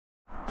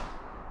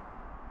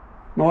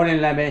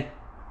Morning, Lemmy.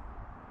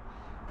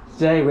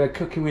 Today we're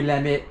cooking with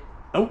Lemmy.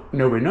 Oh,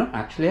 no, we're not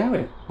actually, are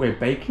we? We're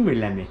baking with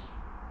Lemmy.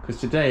 Because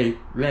today,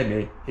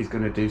 Lemmy is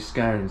going to do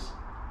scones.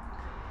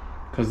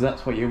 Because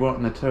that's what you want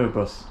on the tour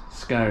bus,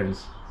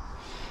 scones.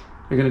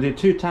 We're going to do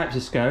two types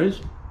of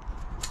scones.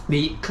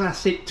 The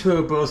classic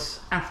tour bus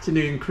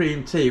afternoon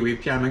cream tea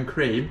with jam and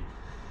cream.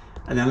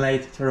 And then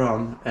later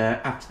on,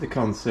 after the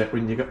concert,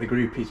 when you've got the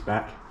groupies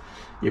back,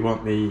 you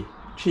want the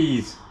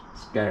cheese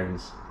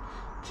scones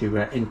to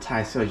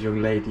entice those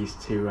young ladies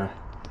to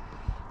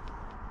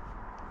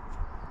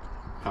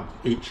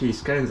eat cheese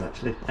scones,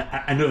 actually,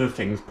 and other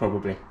things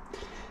probably.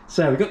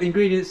 So we've got the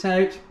ingredients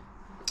out.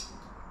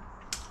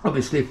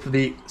 Obviously,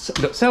 we've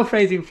got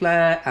self-raising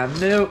flour and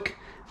milk,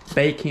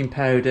 baking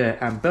powder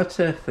and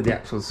butter for the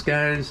actual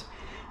scones.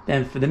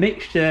 Then for the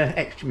mixture,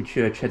 extra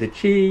mature cheddar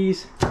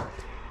cheese.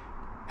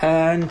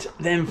 And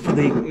then for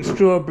the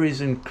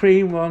strawberries and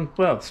cream one,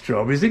 well,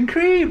 strawberries and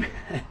cream.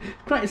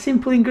 Quite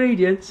simple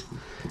ingredients.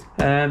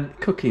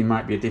 Cooking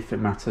might be a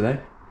different matter though.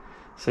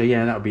 So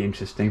yeah, that'll be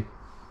interesting.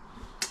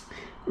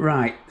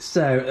 Right,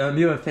 so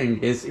the other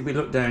thing is, if we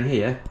look down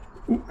here,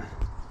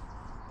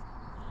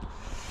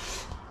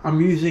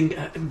 I'm using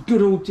a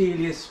good old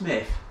Delia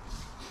Smith.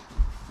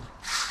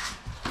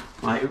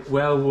 My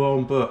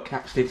well-worn book.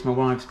 Actually, it's my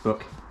wife's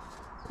book.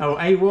 Oh,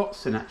 A.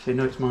 Watson, actually.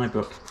 No, it's my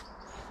book.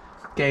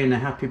 Gain a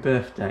happy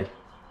birthday,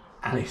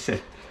 Alison.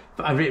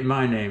 But I've written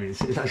my name.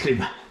 It's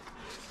actually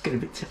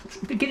getting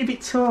a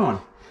bit torn.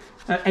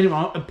 Anyway,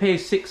 on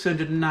page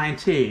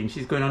 619,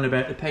 she's going on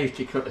about the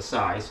pastry cutter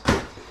size,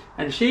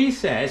 and she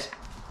says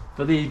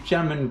for the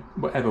jam and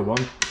whatever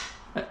one,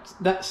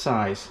 that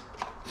size,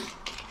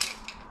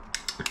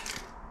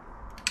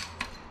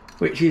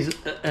 which is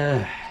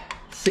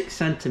 6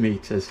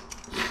 centimeters.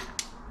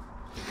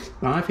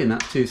 Well, I think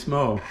that's too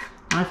small.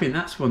 I think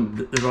that's the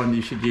one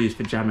you should use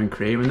for jam and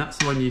cream, and that's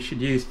the one you should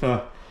use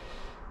for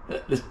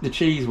the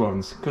cheese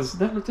ones, because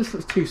that just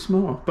looks too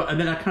small. But and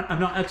then I've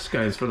not had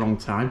scones for a long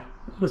time.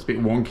 That's a bit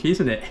wonky,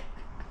 isn't it?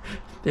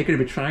 They're going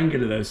to be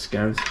triangular, those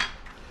scones.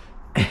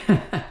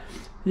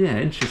 Yeah,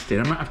 interesting.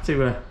 I might have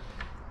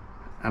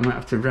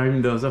to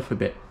round those off a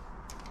bit.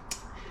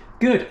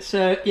 Good.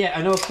 So yeah,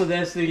 and also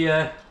there's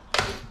the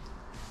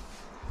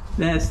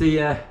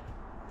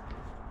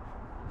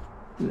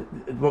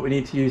what we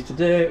need to use to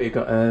do it. We've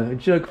got a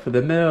jug for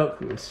the milk,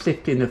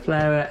 sifting the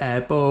flour,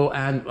 a bowl,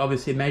 and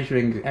obviously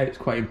measuring out. It's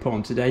quite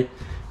important today.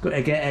 Got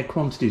to get our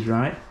quantities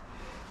right.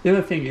 The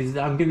other thing is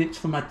that I'm giving it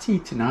for my tea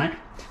tonight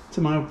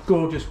to my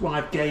gorgeous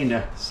wife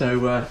Gaynor,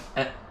 so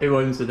who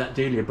owns that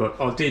Delia book,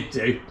 or did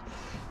do.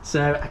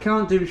 So I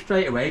can't do it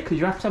straight away because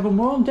you have to have them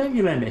warm, don't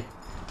you, Lemmy?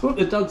 Look,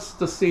 the dog's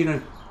just seen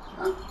a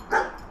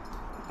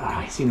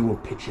he's seen a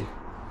wood pigeon.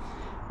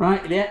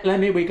 Right, yeah,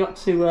 Lemmy, we got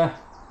to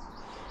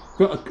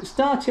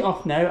start it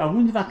off now. I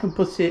wonder if I can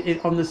put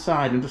it on the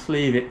side and just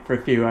leave it for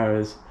a few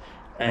hours.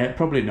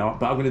 Probably not,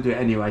 but I'm going to do it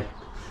anyway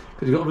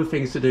because we've got other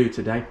things to do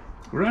today.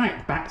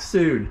 Right, back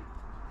soon.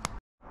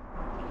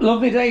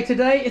 Lovely day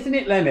today, isn't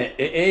it, Lemmy?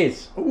 It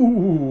is.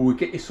 Ooh,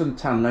 get your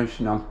suntan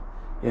lotion on.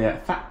 Yeah,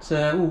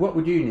 what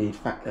would you need?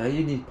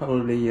 You need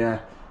probably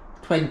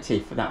 20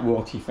 for that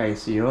warty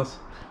face of yours.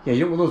 Yeah, you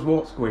don't want those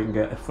warts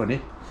going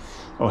funny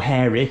or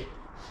hairy.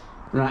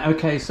 Right,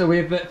 okay, so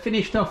we've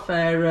finished off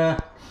our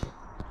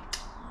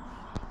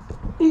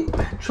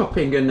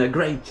chopping and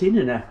grating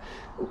and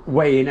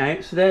weighing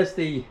out. So there's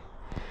the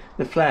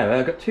flour.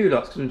 I've got two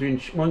lots because I'm doing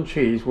one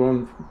cheese,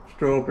 one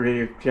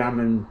strawberry jam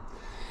and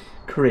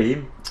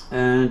cream,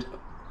 and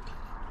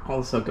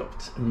also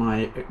got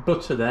my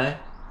butter there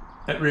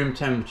at room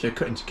temperature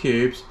cut into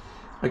cubes.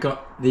 I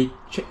got the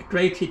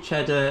grated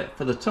cheddar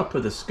for the top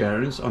of the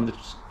scones on the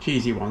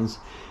cheesy ones,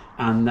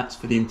 and that's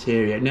for the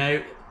interior.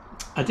 Now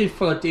I did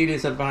follow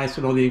Delia's advice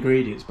on all the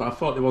ingredients, but I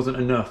thought there wasn't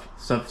enough,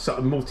 so I've sort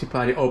of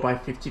multiplied it all by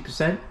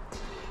 50%,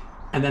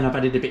 and then I've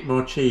added a bit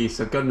more cheese,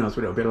 so God knows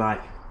what it'll be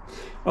like.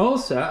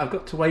 Also, I've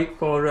got to wait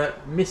for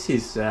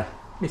Mrs.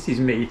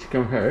 Me to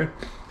come home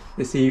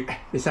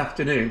this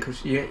afternoon,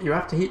 because you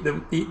have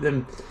to eat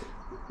them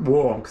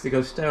warm because they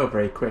go stale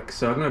very quick.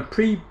 So I'm going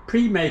to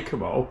pre-make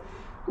them all,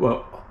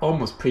 well,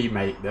 almost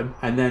pre-make them,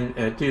 and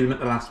then do them at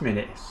the last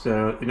minute.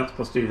 So you're not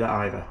supposed to do that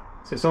either.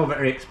 So it's all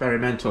very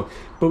experimental,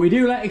 but we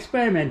do like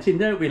experimenting,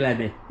 don't we,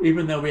 Lemmy?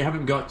 Even though we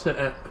haven't got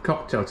a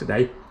cocktail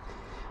today,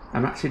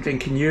 I'm actually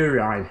drinking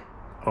urine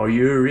or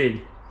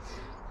urine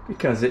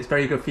because it's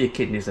very good for your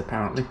kidneys,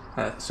 apparently.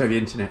 So the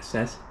internet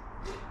says.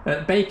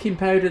 Baking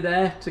powder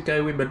there to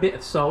go with a bit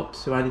of salt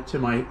to add it to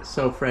my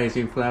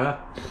self-raising flour.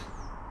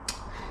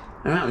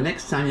 And the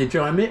next time you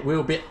join me,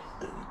 we'll be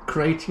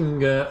creating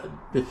the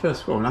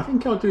first one. I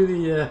think I'll do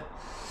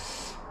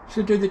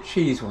should I do the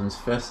cheese ones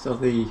first or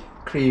the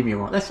creamy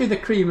one? Let's do the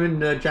cream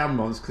and jam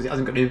ones because it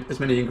hasn't got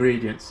as many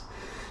ingredients.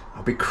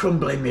 I'll be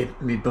crumbling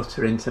my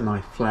butter into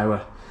my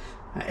flour,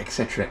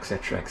 etc,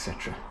 etc,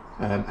 etc.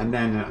 And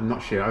then I'm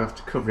not sure, I'll have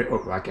to cover it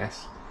up, I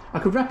guess. I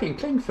could wrap it in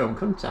cling film,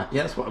 couldn't I?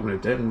 Yeah, that's what I'm going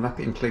to do, and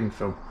wrap it in cling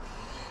film.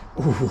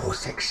 Ooh,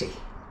 sexy.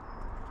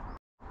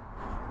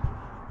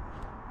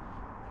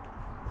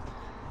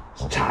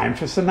 It's time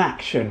for some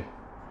action.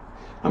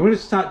 I'm going to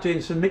start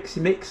doing some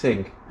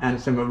mixing and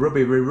some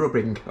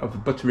rubbing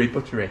of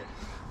buttery.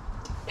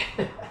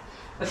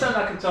 I sound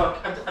like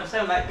I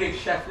sound like Big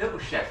Chef, Little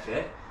Chef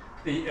here,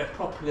 the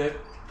popular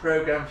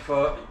programme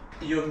for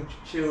young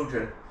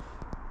children.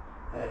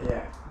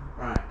 Yeah,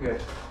 right,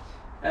 good.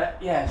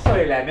 Yeah,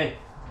 sorry Lemmy.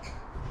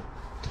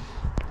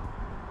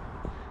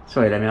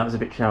 Sorry Lemmy, that was a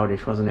bit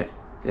childish, wasn't it?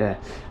 Yeah.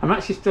 I'm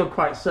actually still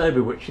quite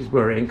sober, which is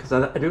worrying, because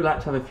I do like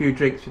to have a few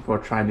drinks before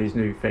trying these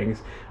new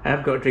things. I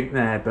have got a drink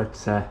there,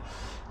 but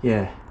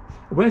yeah.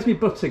 Where's my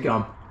butter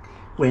gone?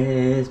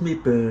 Where's my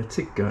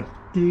butter gone?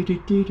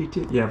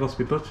 Yeah, I've lost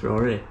my butter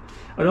already.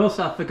 And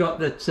also I forgot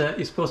that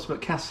you're supposed to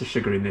put caster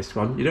sugar in this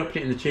one. You don't put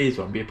it in the cheese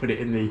one, but you put it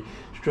in the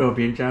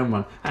strawberry and jam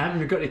one. I haven't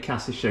even got any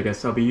caster sugar,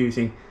 so I'll be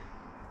using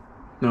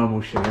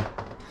normal sugar.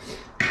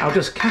 I'll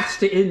just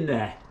cast it in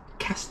there.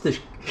 Cast the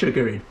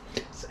sugar in.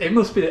 It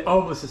must be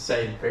almost the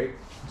same thing.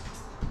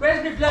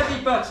 Where's my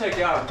bloody butter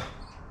gone?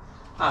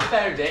 I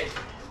found it.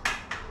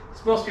 It's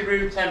supposed to be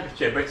room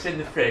temperature, but it's in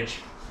the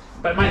fridge.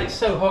 But man, it's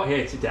so hot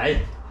here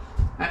today.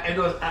 And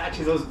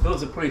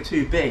those are probably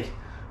too big.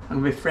 I'm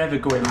going to be forever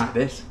going like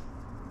this.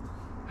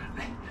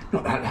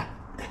 Not like that.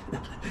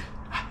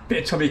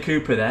 Bit of Tommy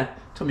Cooper there.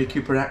 Tommy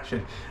Cooper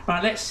action.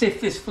 Right, let's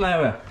sift this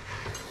flour.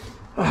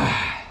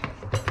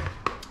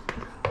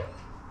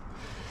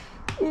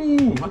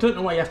 Ooh, I don't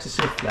know why you have to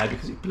sift there,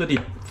 because it's bloody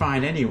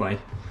fine anyway.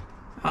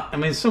 I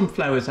mean, some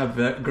flours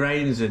have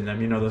grains in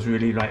them, you know, those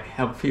really like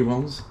healthy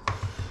ones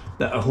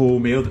that are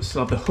wholemeal, that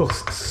still have the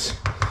husks.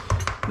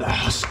 The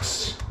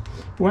husks.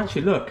 Oh,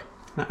 actually, look,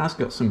 that has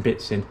got some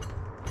bits in.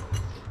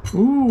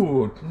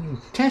 Ooh,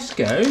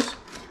 Tesco's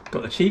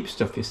got the cheap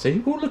stuff, you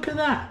see. Oh, look at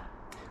that.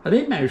 Are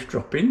they mouse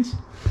droppings?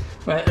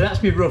 Right,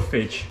 that's my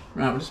roughage.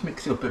 Right, we'll just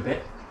mix it up a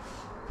bit.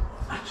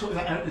 I took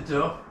that out the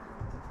door,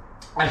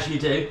 as you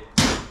do.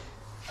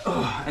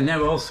 Oh, and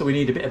now also we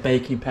need a bit of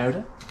baking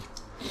powder.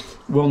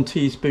 1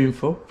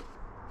 teaspoonful.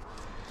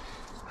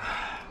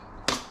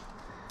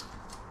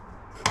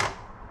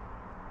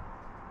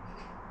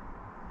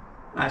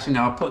 Actually,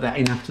 no, I'll put that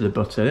in after the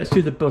butter. Let's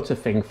do the butter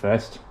thing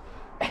first.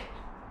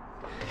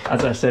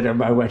 As I said on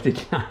my wedding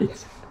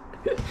night.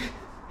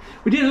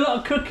 We did a lot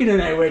of cooking on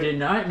our wedding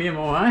night, me and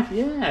my wife,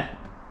 yeah.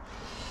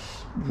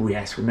 Oh,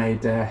 yes, we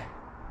made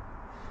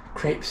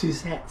crepe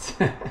Suzette.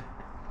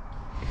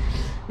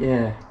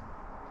 Yeah.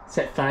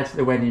 Set fire to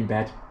the wedding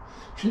bed.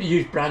 Shouldn't have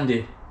used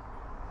brandy.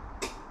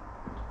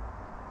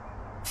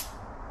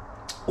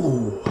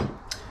 Oh,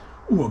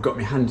 I got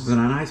my hands on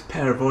a nice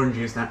pair of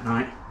oranges that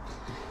night.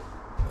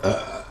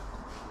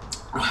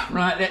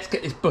 Right, let's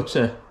get this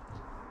butter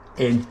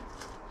in.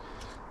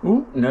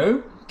 Oh,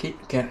 no,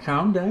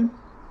 calm down.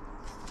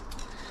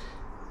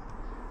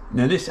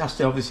 Now this has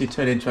to obviously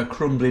turn into a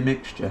crumbly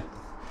mixture.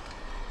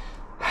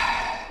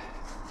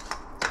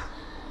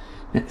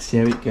 Let's see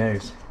how it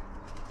goes.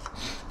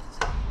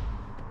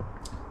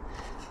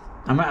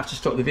 I might have to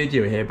stop the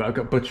video here, but I've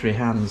got buttery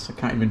hands, I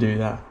can't even do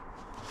that.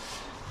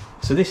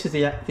 So this is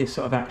the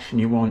sort of action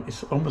you want.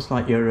 It's almost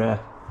like you're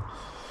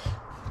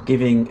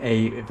giving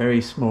a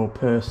very small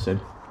person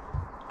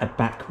a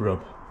back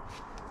rub.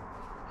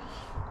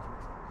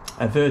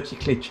 A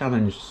vertically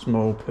challenged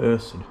small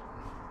person.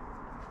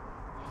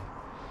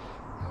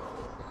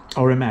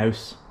 Or a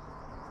mouse.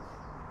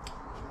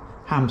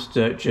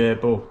 Hamster,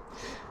 gerbil,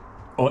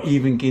 or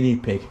even guinea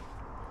pig.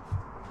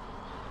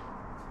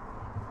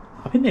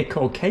 I think they're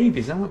called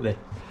cavies, aren't they?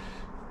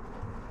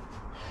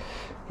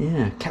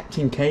 Yeah,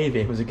 Captain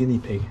Cavey was a guinea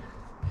pig.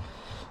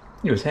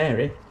 He was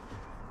hairy.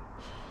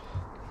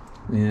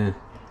 Yeah.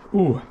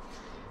 Ooh.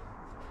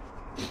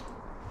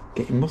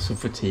 Getting muscle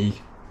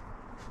fatigue.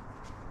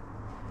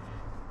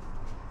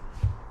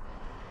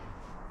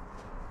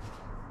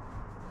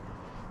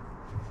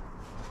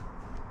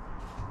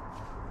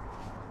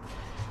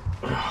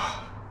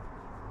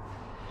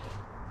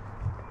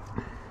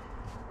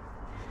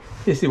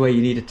 This is the way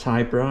you need a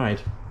Thai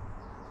bride.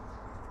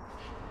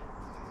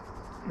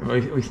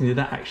 We can do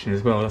that action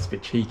as well. That's a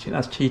bit cheating.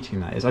 That's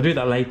cheating, that is. I'll do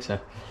that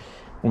later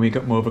when we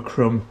got more of a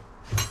crumb.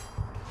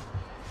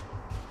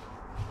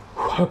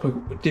 I hope I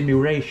did my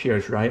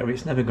ratios right, or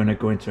it's never going to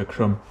go into a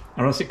crumb.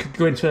 Or else it could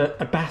go into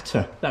a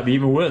batter. That'd be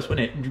even worse,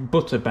 wouldn't it?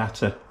 Butter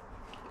batter.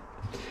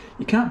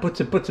 You can't put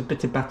a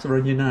bit of batter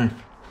on your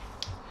knife.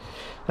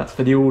 That's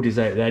for the oldies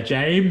out there,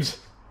 James.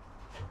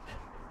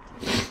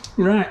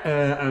 Right,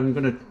 I'm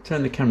going to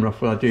turn the camera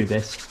off while I do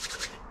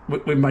this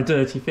with my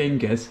dirty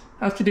fingers.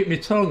 I have to do it with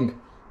my tongue.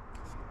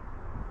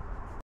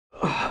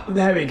 Oh,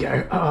 there we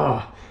go.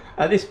 Oh,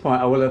 at this point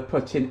I will have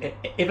put in,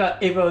 if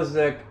I was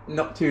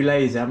not too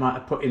lazy, I might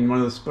have put in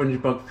one of the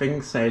SpongeBob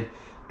things saying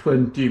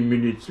 20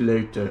 minutes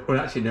later. Well,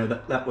 actually no,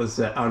 that was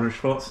Arnold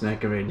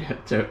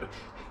Schwarzenegger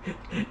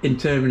in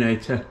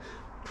Terminator.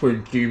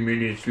 20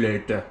 minutes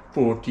later,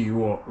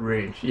 40-watt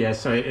range. Yeah,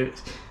 so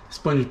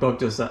SpongeBob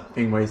does that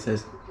thing where he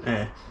says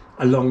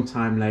a long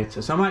time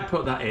later. So I might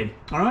put that in.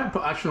 I might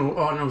put actual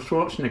Arnold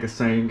Schwarzenegger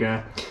saying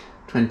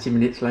 20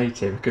 minutes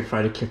later. If I could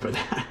find a clip of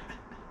that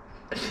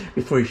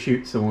before he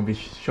shoots someone with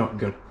his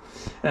shotgun.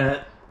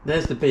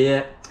 There's the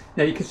beer.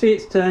 Now you can see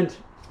it's turned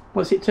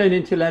What's it turned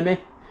into, Lemmy?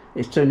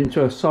 It's turned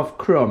into a soft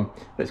crumb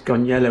that's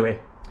gone yellowy,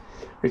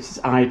 which is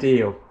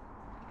ideal.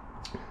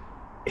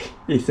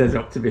 He says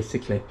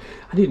optimistically.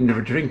 I need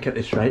another drink at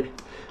this rate.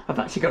 I've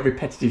actually got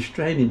repetitive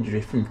strain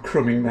injury from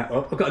crumbing that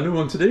up. I've got another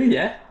one to do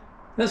yet.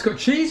 That's got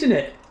cheese in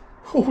it.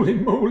 Holy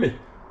moly.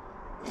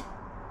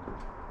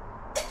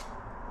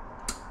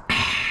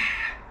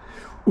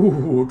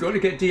 Ooh, don't want to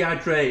get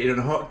dehydrated on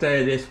a hot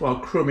day of this while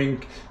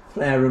crumbing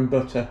flour and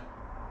butter.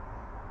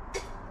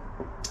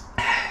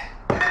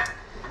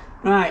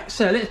 Right,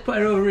 so let's put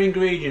our other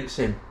ingredients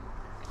in.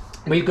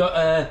 We've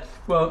got,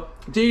 well,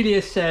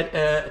 Delia said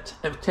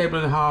a table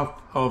and a half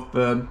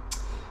of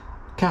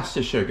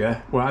caster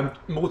sugar. Well, I'm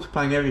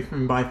multiplying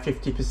everything by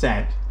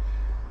 50%.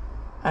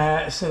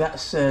 So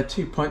that's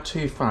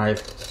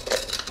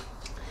 2.25.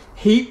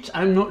 Heaped,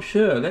 I'm not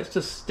sure. Let's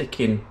just stick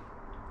in.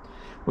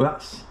 Well,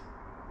 that's...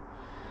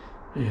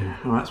 yeah,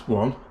 oh, that's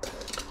one.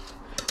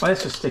 Well,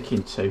 let's just stick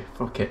in two.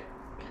 Fuck it.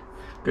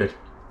 Good.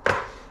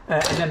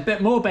 And then a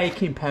bit more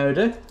baking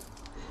powder,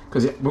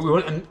 because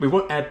we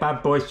want our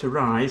bad boys to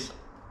rise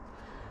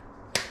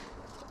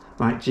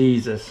like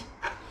Jesus.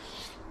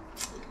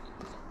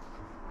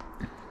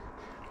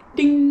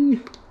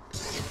 Ding.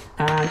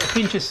 And a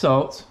pinch of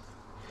salt.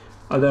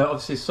 Although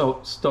obviously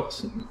salt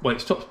stops, well,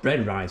 it stops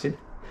bread rising,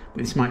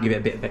 but this might give it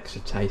a bit of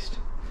extra taste.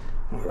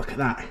 Oh, look at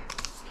that.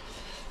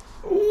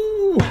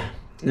 Ooh.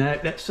 Now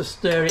let's just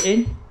stir it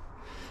in.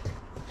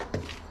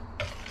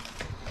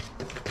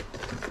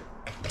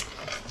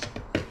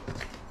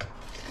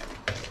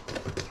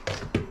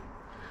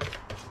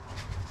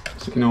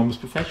 It's looking almost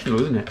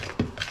professional, isn't it?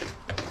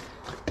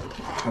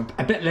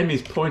 I bet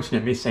Lemmy's pointing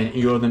at me saying,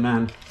 "You're the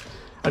man."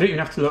 I don't even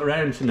have to look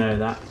around to know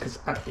that, because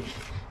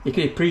you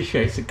can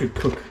appreciate it's a good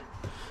cook,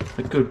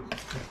 a good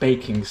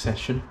baking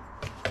session.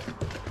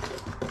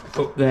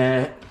 Up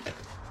there,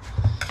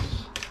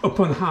 up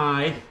on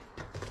high,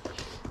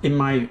 in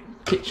my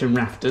kitchen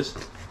rafters.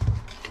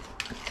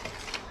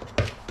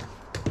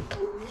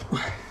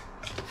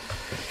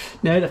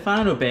 Now the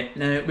final bit.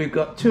 Now we've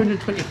got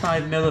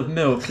 225ml of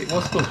milk. It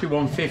was supposed to be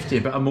 150,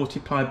 but I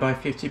multiplied by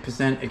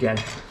 50% again.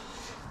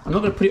 I'm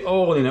not going to put it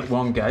all in at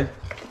one go.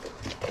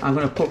 I'm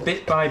going to put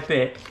bit by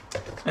bit,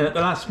 and at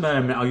the last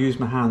moment I'll use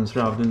my hands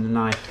rather than the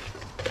knife,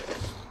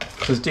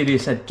 because Delia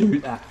said do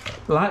that.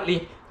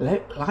 Lightly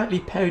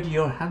powder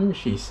your hands,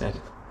 she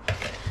said.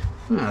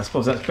 Well, I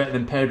suppose that's better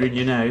than powdering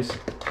your nose.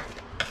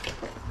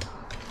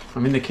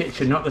 I'm in the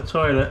kitchen, not the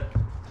toilet.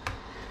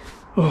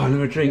 Oh,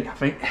 another drink, I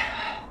think.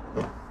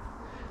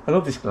 I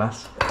love this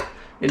glass.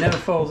 It never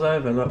falls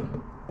over, look.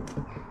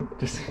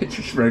 It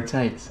just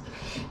rotates.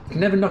 You can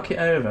never knock it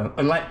over,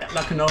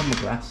 like a normal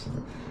glass.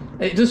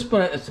 It does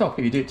spoil at the top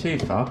if you do it too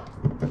far.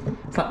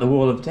 It's like the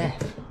wall of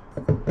death.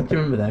 Do you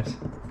remember those?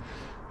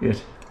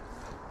 Good.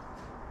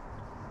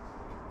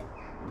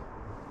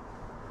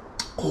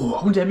 Oh,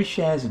 I wonder how many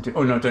shares it do.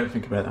 Oh no, don't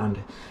think about that,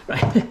 Andy.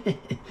 Right.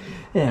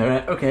 Yeah,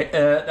 right, okay.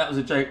 That was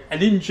a joke.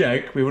 An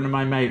in-joke with one of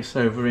my mates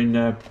over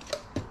in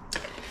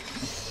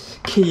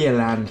Kia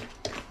Land.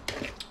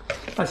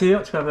 Actually, they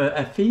ought to have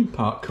a theme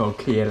park called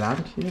Kia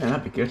Land. Yeah,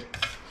 that'd be good.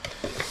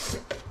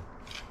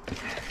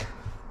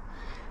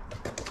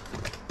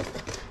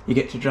 You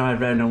get to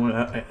drive around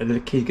on, the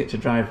kids get to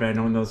drive around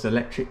on those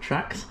electric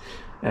tracks.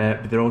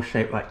 But they're all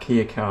shaped like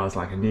Kia cars,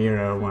 like a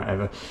Nero or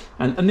whatever.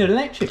 And they're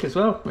electric as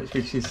well, which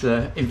is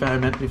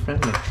environmentally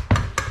friendly.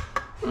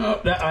 Oh,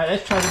 right,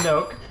 let's try the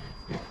milk.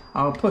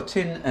 I'll put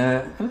in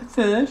a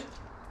third.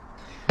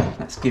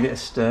 Let's give it a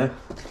stir.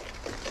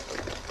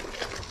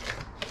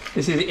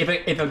 This is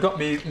if I've got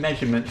my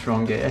measurements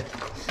wrong here,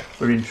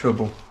 we're in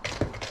trouble.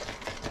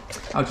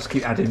 I'll just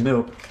keep adding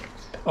milk.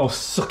 Oh,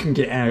 sucking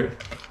it out.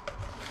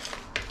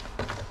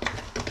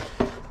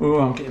 Oh,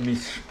 I'm getting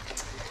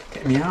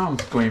my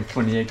arms going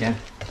funny again.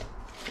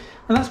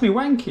 And that's my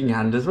wanking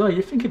hand as well.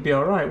 You'd think it'd be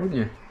alright, wouldn't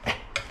you?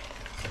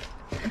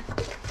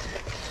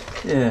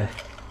 Yeah.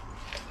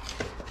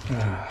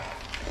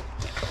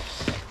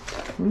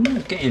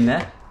 Get in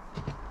there.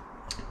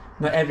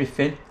 Not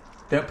everything.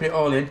 Don't put it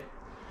all in.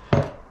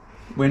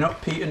 We're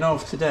not Peter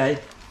North today.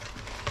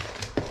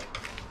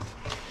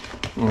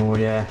 Oh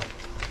yeah.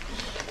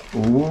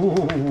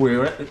 Ooh,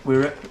 we're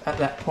at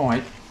that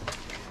point. I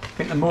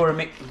think the more I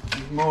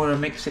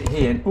mix it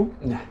here, and oh,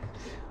 no,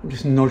 I'm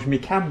just nudging my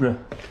camera.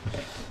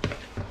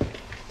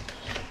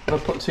 I'll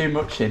put too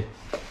much in.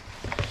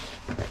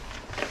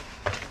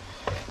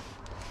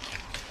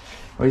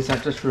 Or is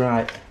that just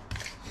right?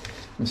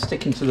 I'm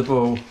sticking to the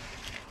bowl.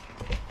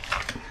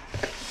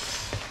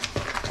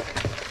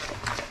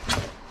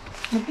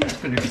 I think it's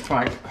going to be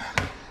quite.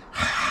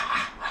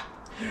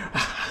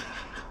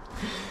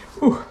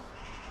 Ooh.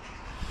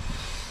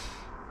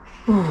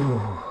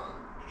 Ooh.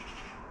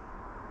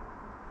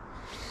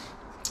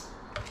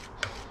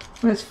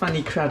 Where's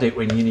Fanny Craddock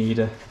when you need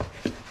her?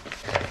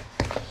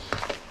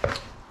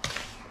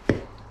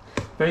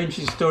 Very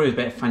interesting story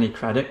about Fanny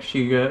Craddock.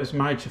 She was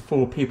married to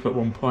 4 people at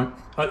one point,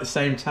 at the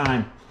same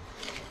time.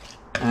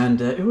 And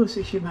who was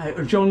it she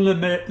married? John Le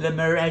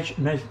Mesurier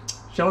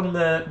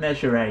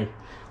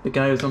The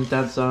guy who was on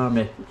Dad's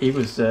Army, he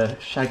was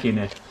shagging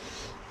her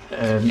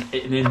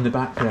in the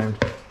background.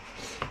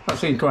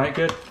 That's looking quite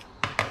good.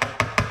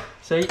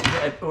 See,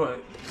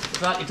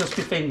 slightly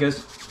dusty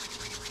fingers.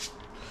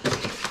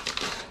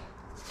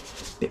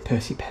 Bit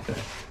Percy Pepper.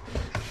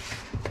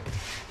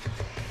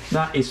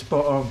 That is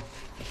spot on.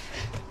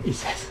 He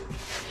says.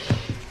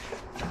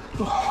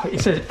 Oh, he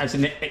says as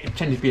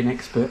pretending to be an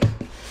expert.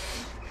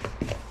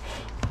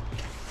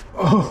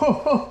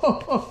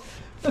 Oh,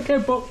 look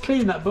how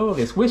clean that bowl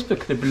is. Whisper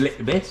could have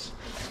licked this.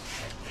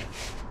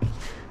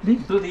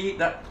 Didn't bloody eat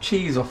that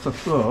cheese off the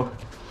floor.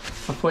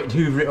 I thought he'd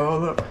hoover it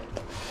all up.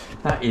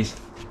 That is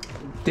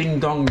ding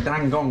dong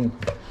dang dong.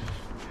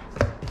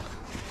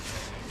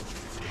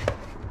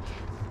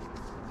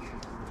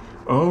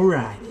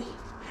 Alrighty,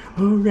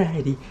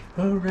 alrighty,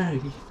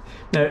 alrighty.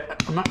 No,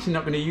 I'm actually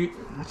not going to use.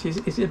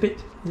 Actually, is it a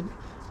bit?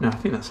 No, I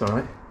think that's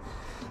alright.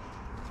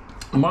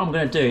 And what I'm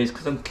going to do is,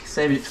 because I'm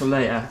saving it till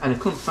later, and I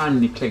couldn't find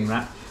any cling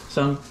wrap,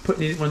 so I'm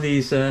putting one of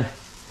these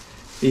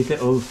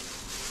little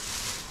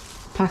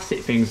plastic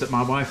things that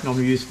my wife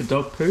normally uses for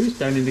dog poos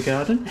down in the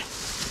garden.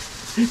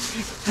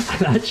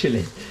 And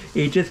actually,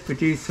 he just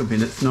produced something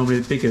that's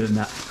normally bigger than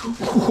that.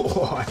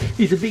 Oh,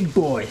 he's a big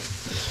boy.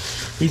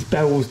 His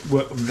bowels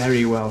work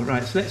very well.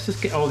 Right, so let's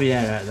just get all the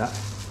air out of that.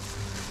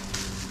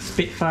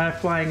 Spitfire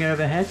flying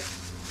overhead.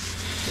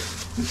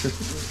 Let's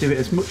just do it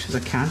as much as I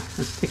can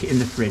and stick it in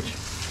the fridge.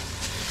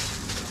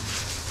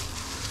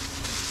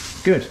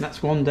 Good,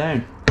 that's one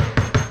down.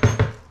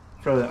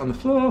 Throw that on the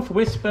floor for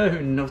Whisper,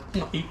 who's not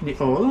eating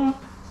it all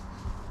up.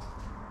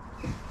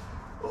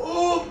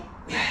 Oh!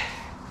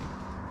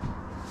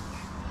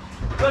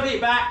 Bloody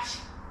backs!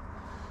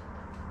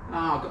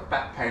 Oh, I've got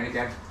back pain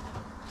again.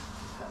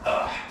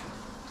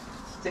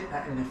 Stick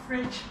that in the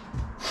fridge.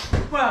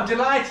 Well, I'm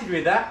delighted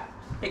with that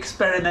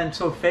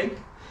experimental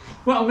thing.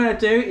 What I'm going to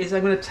do is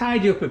I'm going to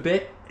tidy up a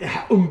bit,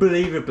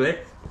 unbelievably.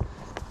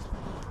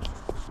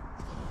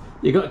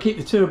 You've got to keep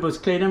the tour bus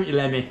clean, haven't you,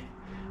 Lemmy?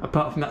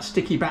 Apart from that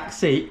sticky back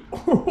seat.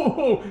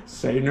 Oh,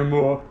 say no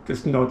more,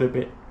 just nod a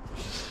bit.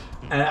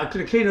 I'm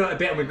going to clean it up a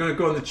bit and we're going to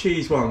go on the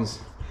cheese ones.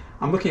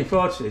 I'm looking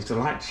forward to this because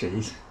I like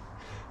cheese.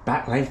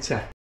 Back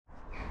later.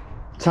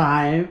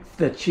 Time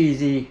for the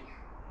cheesy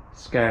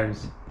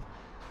scones.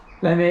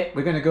 Lemmy,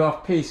 we're going to go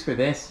off piece with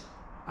this.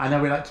 I know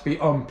we like to be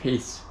on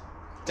piece.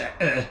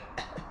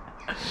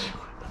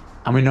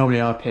 And we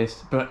normally are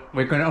pissed, but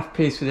we're going off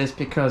piece with this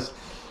because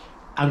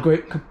I'm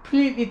going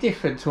completely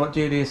different to what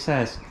Julia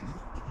says.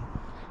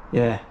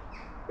 Yeah.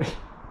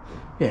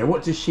 Yeah,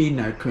 what does she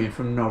know coming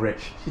from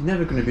Norwich? She's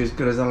never going to be as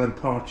good as Alan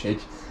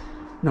Partridge,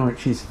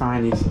 Norwich's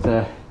finest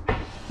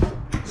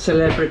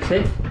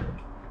celebrity.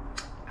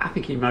 I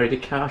think he married a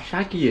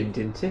Carshaggian,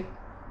 didn't he?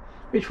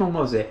 Which one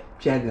was it?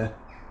 Jenna,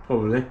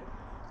 probably.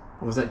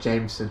 Or was that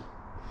Jameson?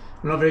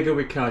 I'm not very good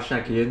with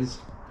Carshaggians.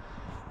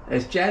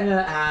 There's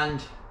Jenna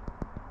and...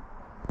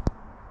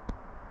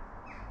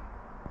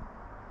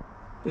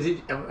 Is it?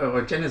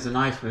 Oh, Jenna's a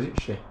nice one,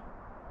 isn't she?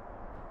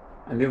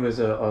 And the others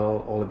are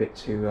all a bit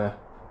too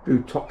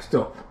botoxed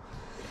up.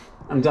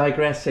 I'm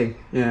digressing.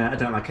 Yeah, I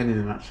don't like any of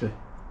them actually.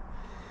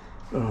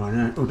 Oh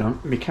no, hold on.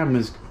 My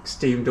camera's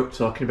steamed up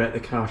talking about the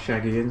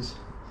Carshaggians.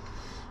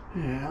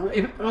 Yeah,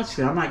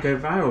 actually I might go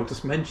viral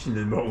just mentioning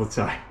them all the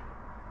time.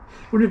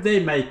 What if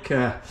they make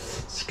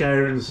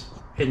scones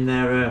in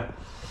their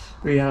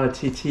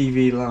reality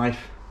TV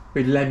life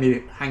with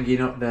Lemmy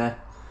hanging up there?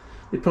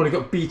 They've probably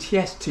got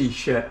BTS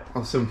t-shirt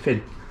or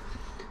something.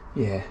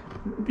 Yeah,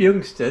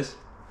 youngsters,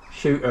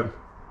 shoot them.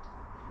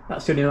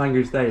 That's the only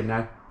language they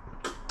know.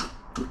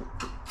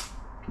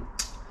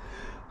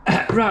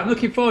 Right, I'm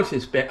looking forward to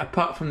this bit,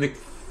 apart from the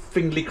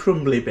fingly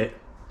crumbly bit,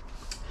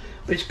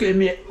 which gave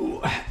me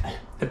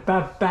a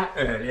bad back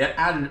earlier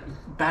and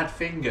bad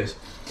fingers.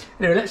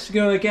 Anyway, let's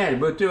go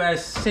again. We'll do a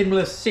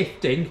similar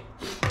sifting,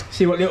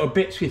 see what little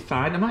bits we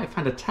find. I might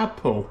find a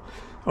tadpole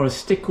or a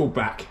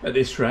stickleback at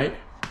this rate.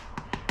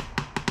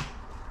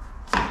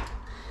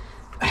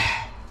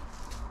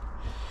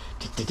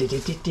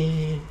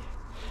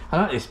 I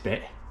like this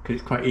bit because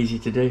it's quite easy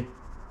to do,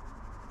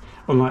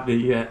 unlike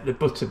the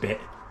butter bit.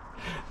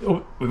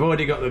 Oh, we've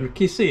already got them.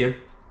 Can you see them?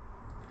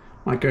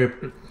 I go.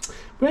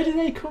 Where do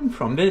they come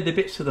from? They're the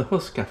bits of the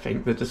husk, I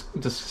think, that just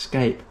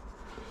escape.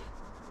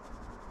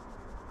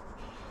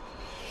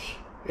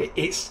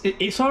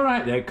 It's all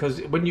right though,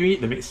 because when you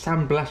eat them, it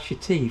sandblasts your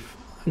teeth.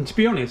 And to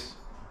be honest,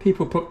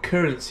 people put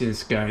currants in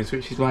scones,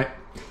 which is like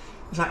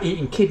it's like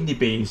eating kidney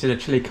beans in a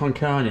chili con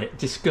carne.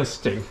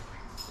 Disgusting.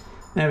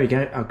 There we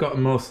go. I've got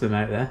most of them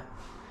out there.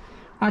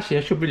 Actually, I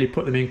should really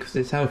put them in because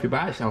it's healthy,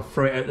 but actually I'll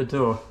throw it out the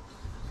door.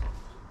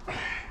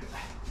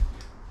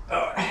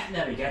 Oh,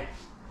 there we go.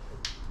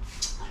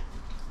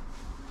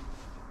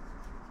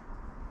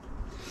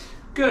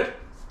 Good.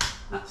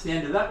 That's the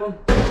end of that one.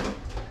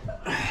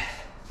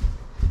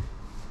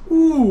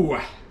 Ooh,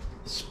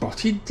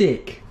 spotted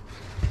dick.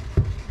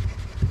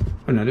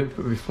 Oh no, don't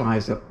put my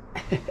flies up.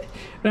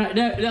 Right,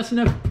 no, that's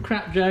enough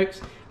crap jokes.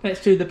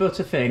 Let's do the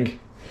butter thing.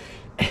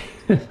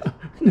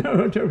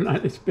 No, I don't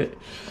like this bit.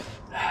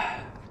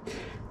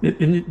 There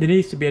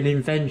needs to be an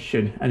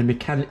invention and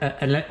an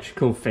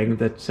electrical thing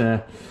that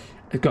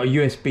has got a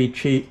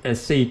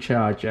USB-C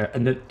charger,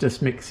 and that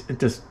just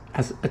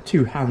has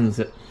two hands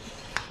that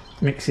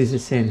mixes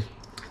it in.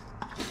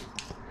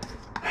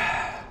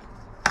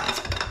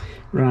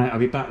 Right, I'll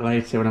be back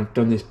later when I've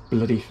done this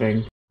bloody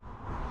thing.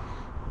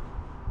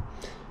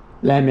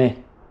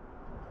 Lemmy,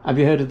 have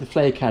you heard of the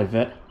Flake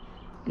advert?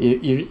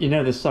 You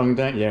know the song,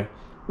 don't you?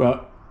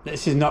 Well,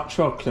 this is not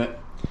chocolate,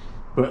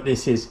 but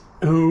this is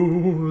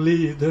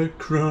only the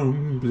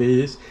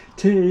crumbliest,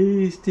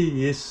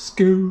 tastiest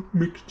scoop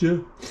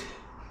mixture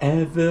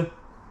ever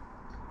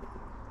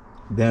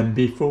than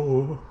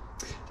before.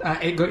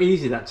 It got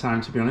easy that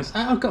time, to be honest.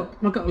 I've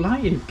got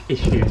lighting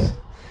issues.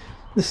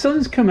 The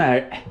sun's come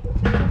out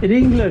in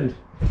England.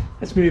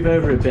 Let's move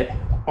over a bit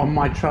on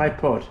my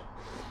tripod.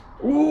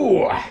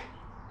 Ooh,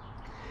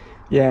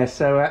 yeah.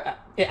 So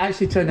it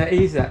actually turned out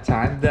easy that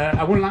time.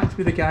 I wouldn't like to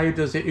be the guy who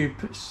does it, who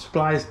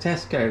supplies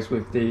Tesco's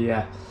with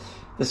the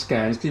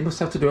scones, because he must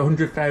have to do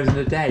 100,000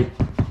 a day.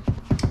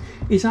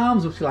 His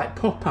arms must be like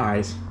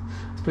Popeyes.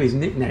 That's probably his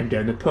nickname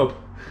down the pub.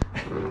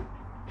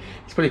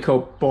 He's probably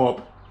called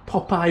Bob.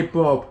 Popeye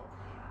Bob.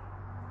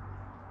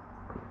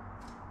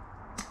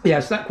 Yeah,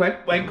 so that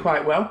went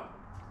quite well.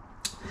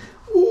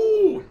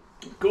 Ooh,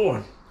 go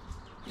on.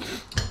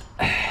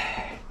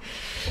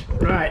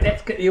 Right,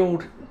 let's get the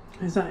old...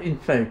 Is that in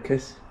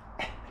focus?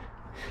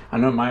 I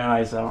know my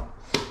eyes aren't.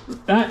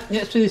 Right,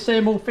 let's do the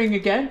same old thing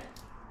again.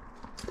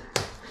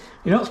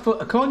 You're not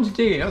supposed, according to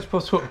Dean, you're not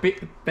supposed to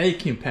put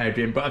baking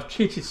powder in, but I've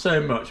cheated so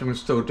much, I'm going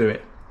to still do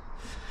it.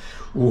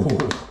 Ooh.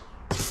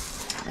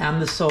 And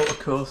the salt, of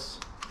course.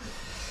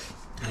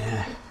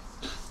 Yeah.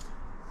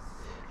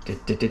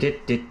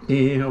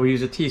 I'll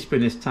use a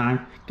teaspoon this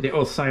time. Get it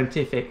all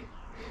scientific.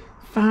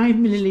 5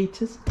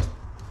 millilitres.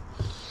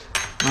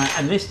 Right,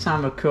 and this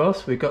time, of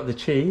course, we've got the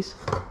cheese.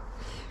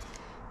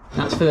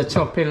 That's for the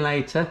topping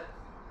later.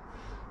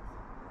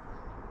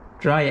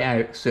 Dry it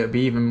out so it'll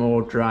be even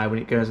more dry when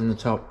it goes on the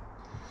top.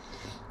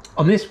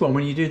 On this one,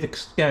 when you do the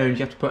scones,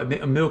 you have to put a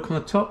bit of milk on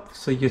the top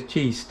so your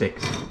cheese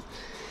sticks.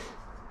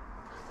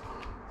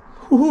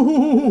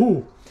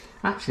 Ooh.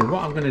 Actually,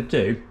 what I'm going to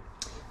do,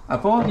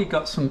 I've already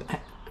got some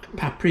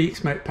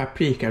smoked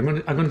paprika. I'm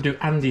going to do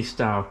Andy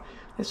style.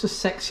 Let's just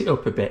sex it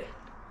up a bit.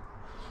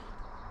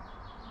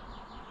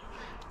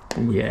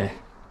 Oh yeah.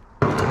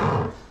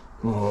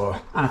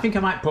 Oh, and I think I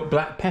might put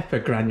black pepper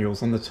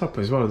granules on the top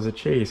as well as the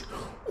cheese.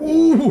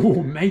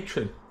 Ooh,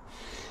 matron.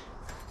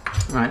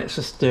 Right, let's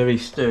just stir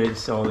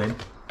this all in.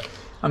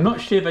 I'm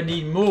not sure if I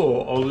need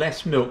more or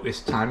less milk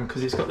this time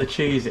because it's got the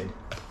cheese in.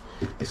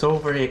 It's all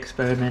very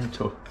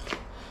experimental.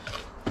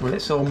 Well,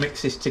 let's all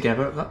mix this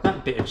together.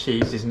 That bit of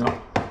cheese is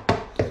not...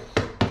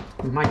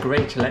 My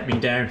grater let me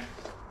down.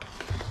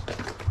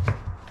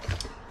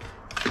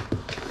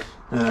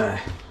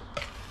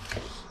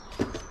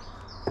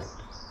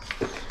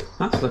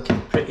 That's looking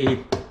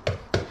pretty...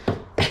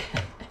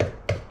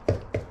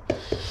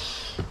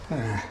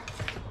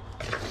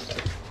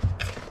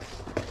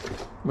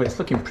 Well, it's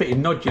looking pretty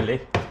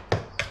noduly.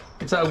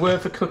 Is that a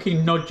word for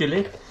cooking,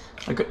 noduly?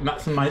 I got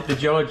that from the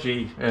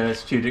Georgie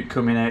student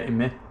coming out in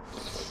me.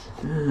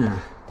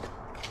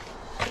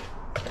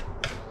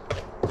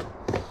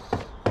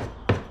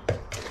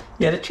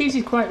 Yeah, the cheese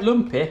is quite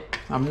lumpy.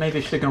 I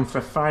maybe should have gone for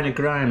a finer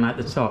grind like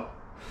the top.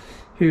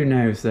 Who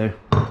knows though?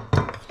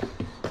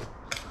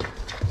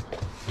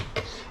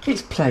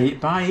 It's play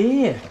it by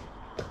ear,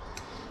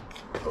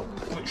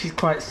 which is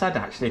quite sad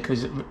actually,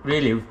 because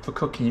really for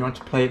cooking you want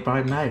to play it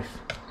by mouth.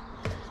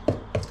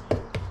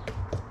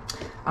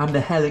 I'm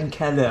the Helen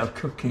Keller of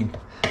cooking.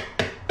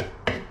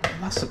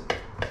 That's a...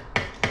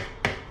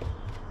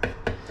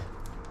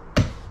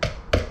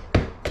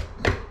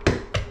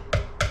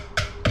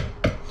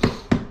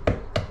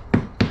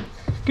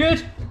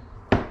 Good.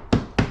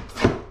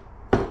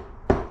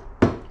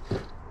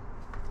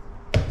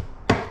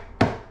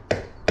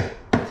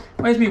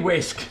 Where's me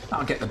whisk?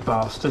 That'll get the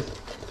bastard.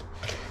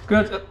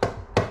 Good.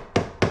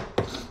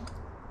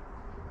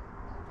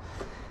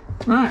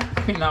 Right,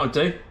 I think that'll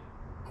do.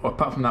 Oh,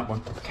 apart from that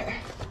one. Okay.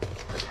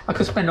 I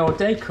could spend all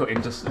day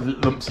cutting just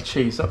lumps of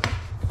cheese up,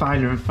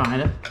 finer and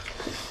finer.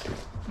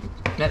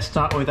 Let's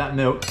start with that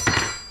milk.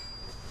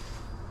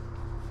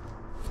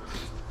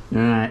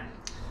 Alright.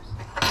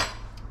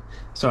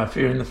 Sorry if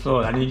you're in the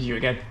floor, I need you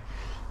again.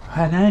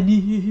 And I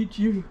need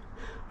you.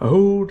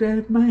 Hold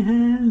out my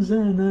hands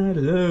and I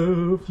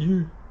love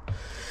you.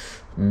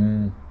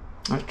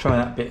 Let's try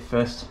that bit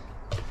first.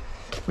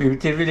 We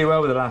did really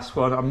well with the last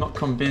one. I'm not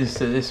convinced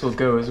that this will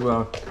go as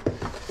well.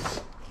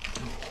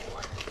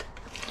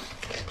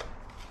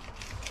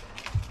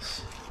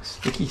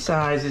 Sticky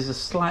size is a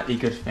slightly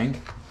good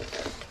thing.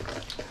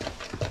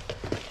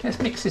 Let's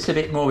mix this a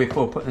bit more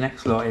before we put the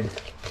next lot in.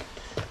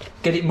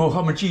 Get it more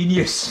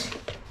homogeneous.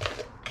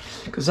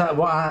 Because that's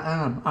what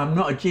I am. I'm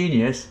not a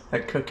genius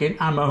at cooking.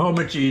 I'm a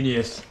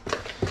homogeneous.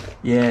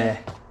 Yeah.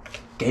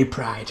 Gay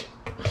pride.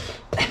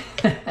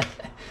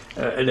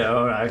 No,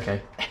 alright,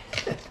 okay.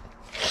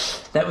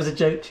 That was a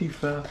joke too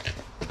far.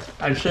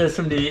 I'm sure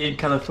somebody in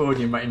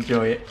California might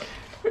enjoy it.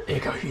 There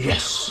you go,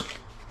 yes.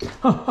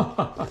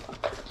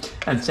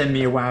 And send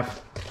me a wav.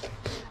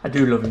 I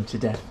do love him to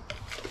death.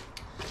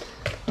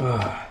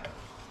 Oh.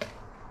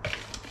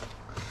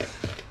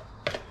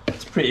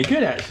 It's pretty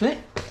good actually.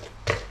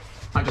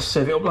 I'll just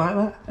serve it up like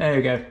that. There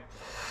we go.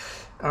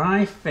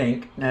 I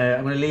think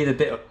I'm going to leave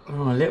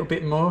a little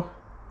bit more.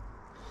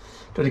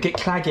 Don't want to get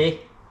claggy.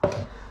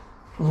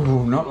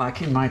 Oh, not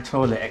like in my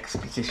toilet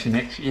expedition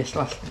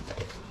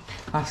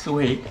last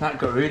week. That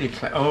got really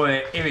claggy. Oh,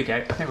 here we go.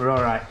 I think we're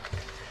all right.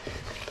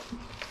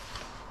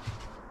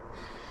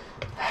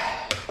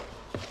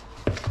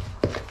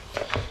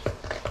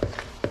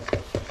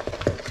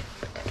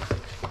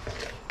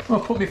 I'll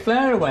put my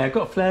flare away. I've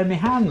got flare in my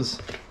hands.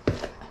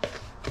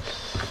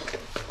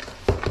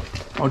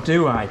 Or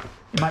do I?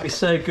 It might be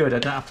so good I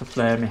don't have to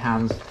flare in my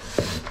hands.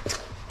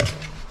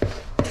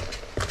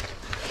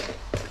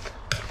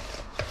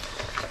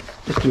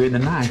 Just do it in the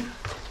knife.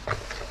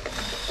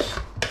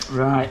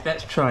 Right,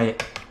 let's try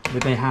it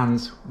with my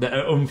hands that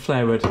are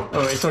unfloured.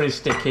 Oh, it's already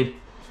sticking.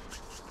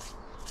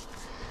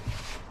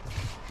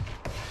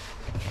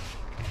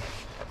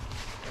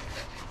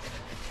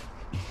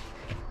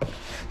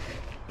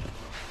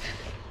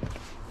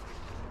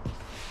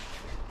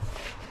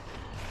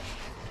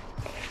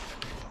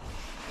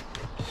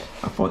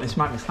 I thought this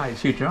might be slightly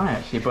too dry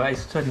actually, but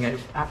it's turning out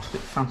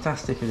absolutely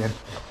fantastic again.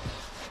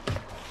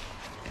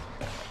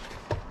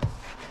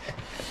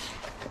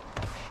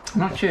 I'm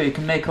not sure you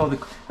can make all the...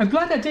 I'm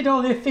glad I did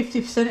all the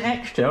 50%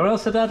 extra, or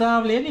else I'd had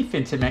hardly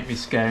anything to make me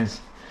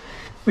scones.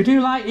 We do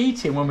like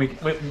eating when we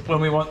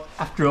want,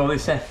 after all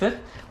this effort.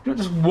 We don't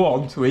just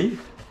want to eat.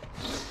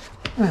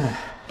 I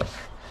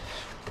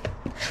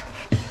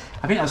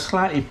think that's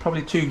slightly,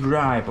 probably too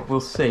dry, but we'll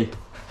see.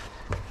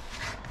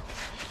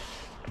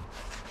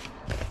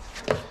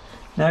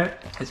 No,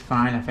 it's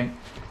fine, I think.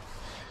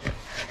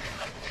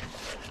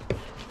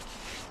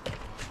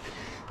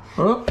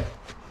 Oh.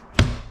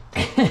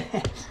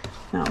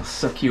 That'll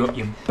suck you up,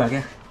 you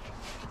bugger.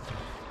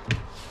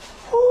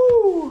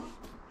 Ooh.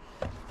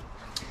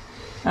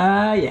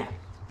 Yeah,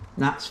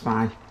 that's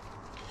fine.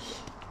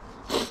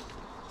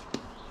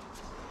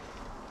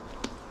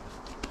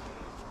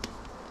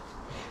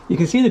 You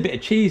can see the bit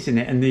of cheese in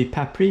it and the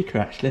paprika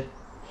actually.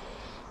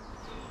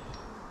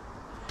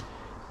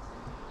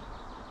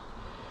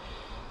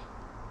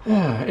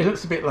 It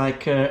looks a bit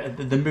like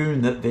the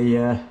moon that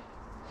the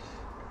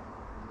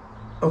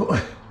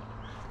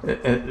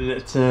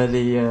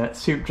the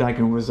soup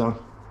dragon was on.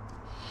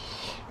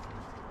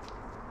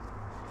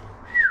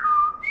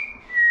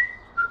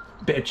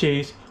 Bit of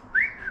cheese.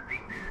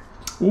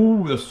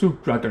 Ooh, the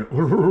soup dragon.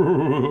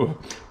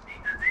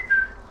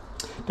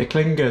 The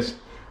clingers.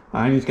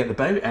 I need to get the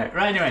boat out.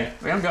 Right, anyway,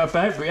 we haven't got a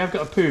boat, but we have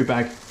got a poo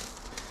bag.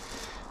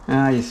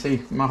 You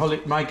see, my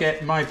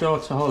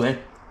daughter Holly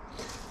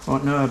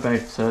won't know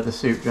about the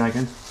soup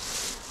dragon.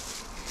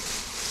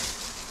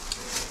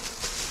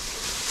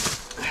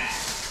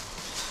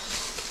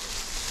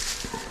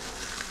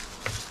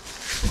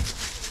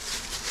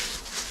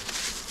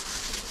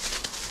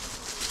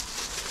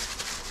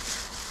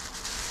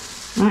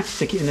 Right,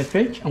 stick it in the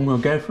fridge and we'll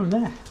go from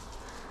there.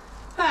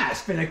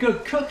 It's been a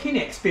good cooking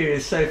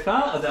experience so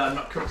far, although I've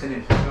not cooked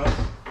anything, of course.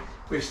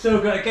 We've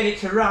still got to get it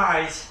to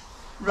rise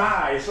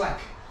like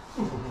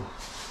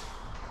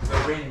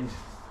the wind.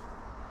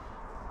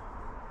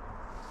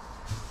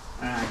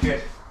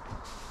 Good.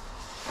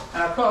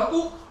 And of course,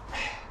 well,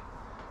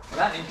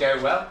 that didn't go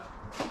well.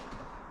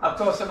 Of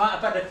course, I might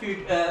have had a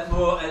few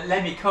more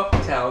Lemmy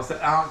cocktails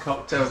that aren't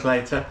cocktails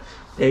later.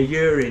 They're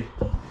urine.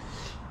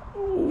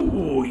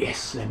 Oh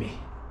yes, Lemmy.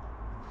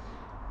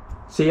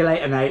 See you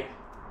later, mate.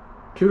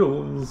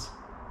 Toodles.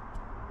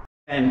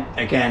 And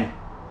again,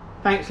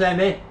 thanks,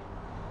 Lemmy.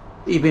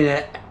 You've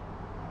been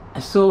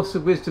a source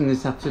of wisdom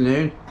this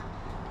afternoon.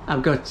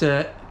 I've got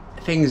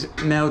things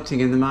melting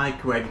in the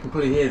microwave. You can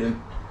probably hear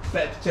them.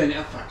 Better to turn it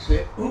off,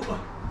 actually. Ooh.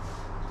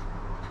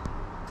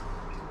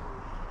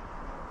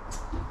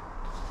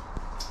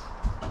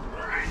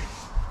 Right.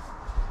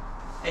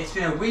 It's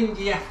been a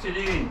windy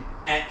afternoon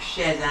at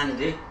Chez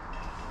Andy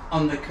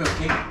on the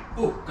cooking.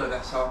 Oh, God,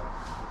 that's hot.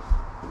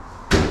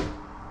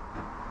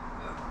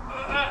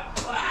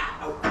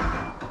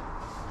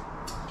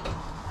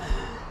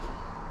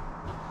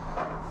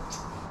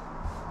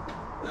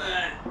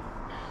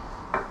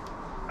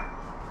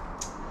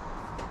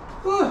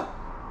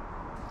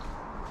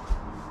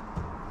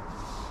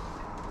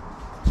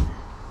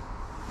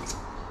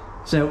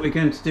 So we're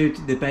going to do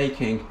the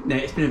baking. Now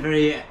it's been a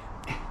very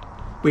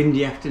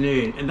windy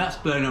afternoon and that's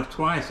blown off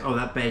twice, all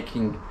that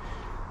baking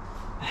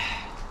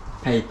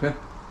paper.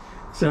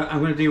 So I'm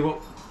going to do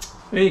what...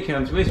 Here he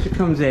comes, Whisker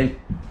comes in.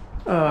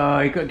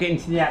 Oh, you've got to get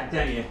into the act,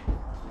 don't you?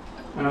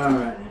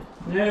 Alright then,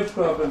 no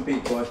problem,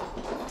 big boy.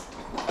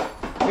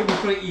 You'll be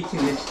probably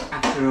eating this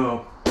after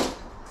all.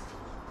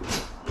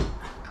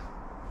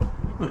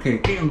 Okay,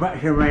 getting back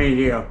to the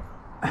radio.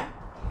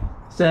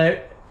 So,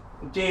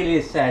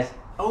 Julia says,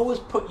 always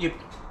put your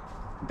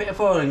bit of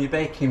oil in your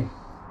baking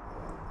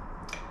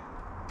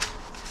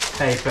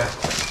paper.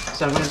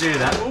 So I'm going to do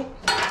that.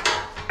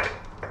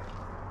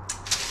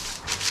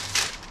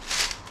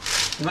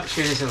 I'm not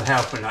sure this will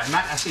help or not. It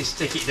might actually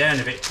stick it down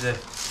a bit to the...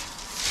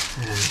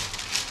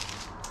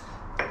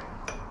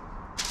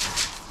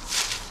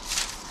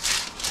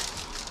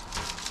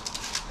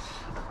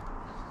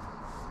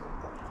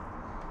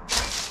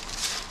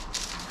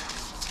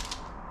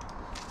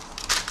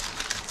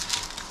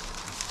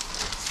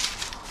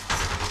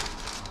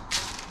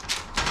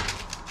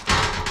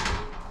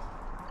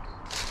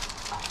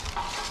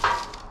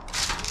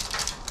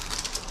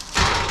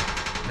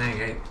 There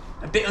you go.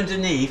 A bit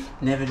underneath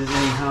never does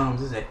any harm,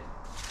 does it?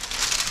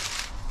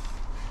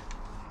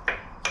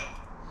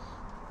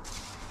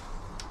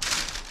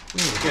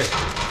 Good.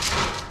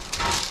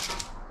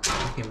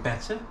 Looking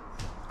better.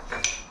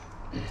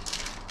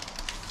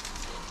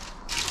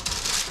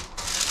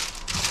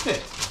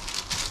 Good.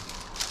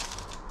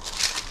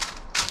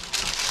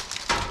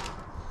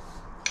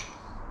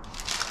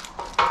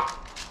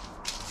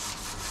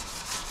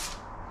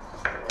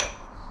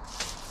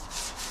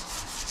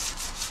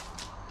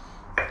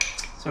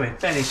 So we're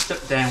fairly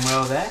stuck down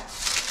well there.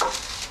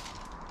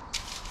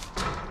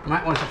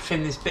 Might want to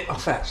trim this bit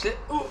off actually.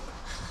 Ooh.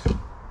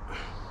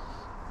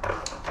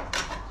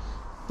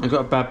 I've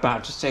got a bad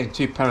back, just taking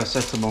 2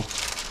 paracetamol.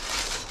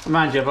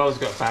 Mind you, I've always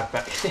got a bad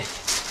back.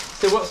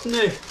 So what's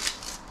new?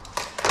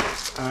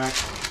 Alright.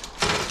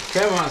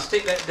 Come on,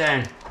 stick that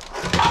down.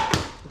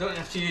 Don't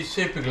have to use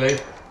super glue.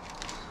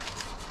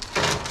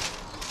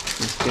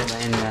 Let's get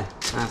that in there.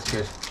 That's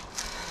good.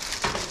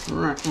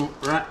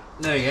 Right,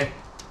 there we go.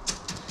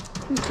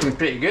 It's looking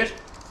pretty good.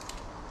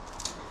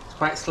 It's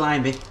quite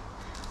slimy.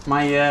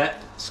 My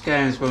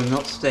scones will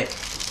not stick.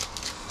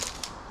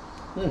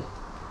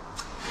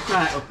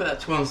 Right, we'll put that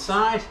to one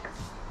side.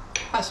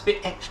 That's a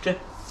bit extra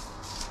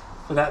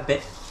for that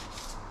bit.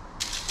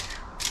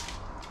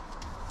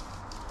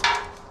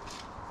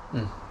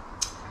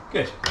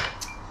 Good.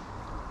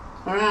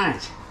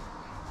 Alright.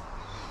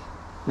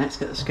 Let's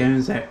get the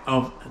scones out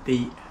of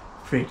the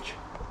fridge.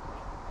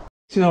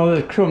 Using all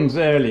the crumbs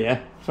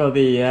earlier for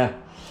the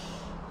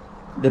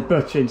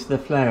butter into the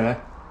flour.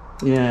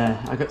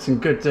 Yeah, I got some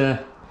good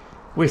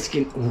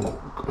whisking. Ooh,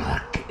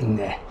 get in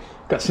there.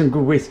 Got some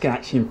good whisk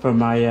action for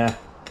my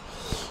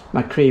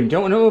my cream.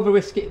 Don't want to over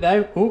whisk it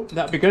though. Oh,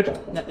 that'd be good.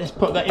 Let's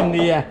put that in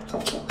the.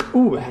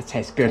 Ooh, that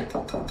tastes good.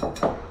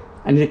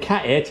 I need a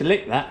cat here to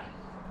lick that.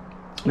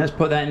 Let's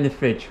put that in the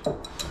fridge.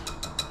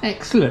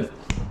 Excellent.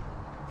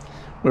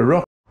 We're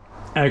rock.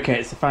 Okay,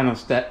 it's the final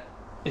step.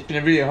 It's been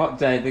a really hot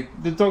day.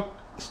 The dog's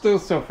still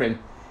suffering.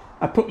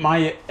 I put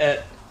my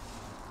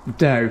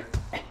dough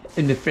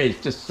in the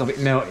fridge just to stop it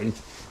melting.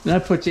 Then I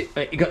put it.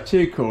 It got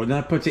too cold. Then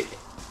I put it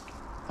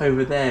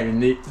over there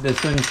in the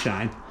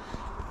sunshine.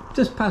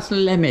 Just past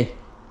Lemmy.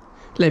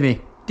 Lemmy,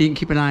 didn't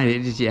keep an eye on it,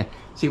 did you?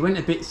 So he went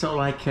a bit sort of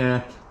like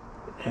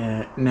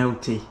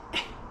melty.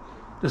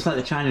 Just like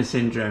the China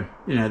syndrome,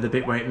 you know, the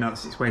bit where it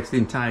melts its way to the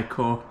entire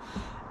core.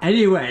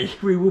 Anyway,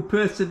 we will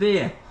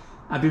persevere.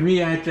 I've been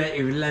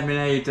rehydrated with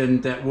lemonade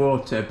and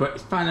water, but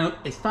it's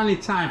finally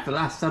time for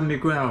last San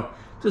Miguel.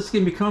 Just to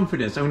give me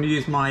confidence, I'm going to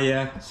use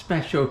my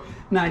special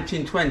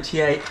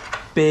 1928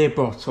 beer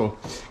bottle,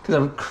 because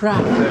I'm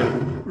crap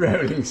at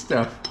rolling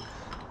stuff.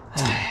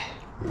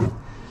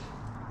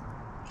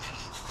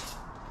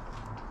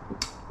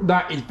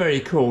 That is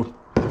very cool.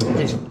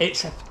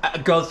 It's a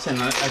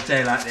godsend on a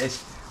day like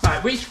this.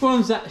 Right, which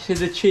one's actually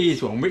the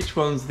cheese one? Which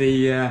one's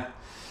the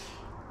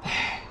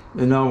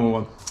normal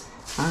one?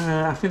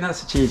 I think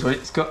that's the cheese one.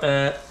 It's got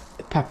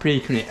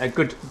paprika in it. A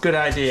good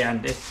idea,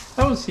 Andy.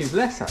 That one seems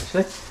less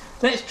actually.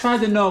 Let's try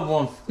the normal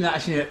one. No,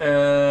 actually,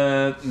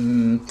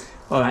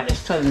 all right.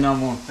 Let's try the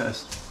normal one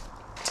first.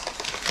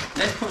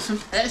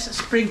 Let's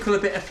sprinkle a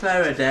bit of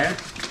flour down.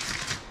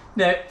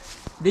 Now,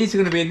 these are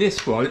going to be in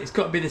this one. It's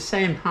got to be the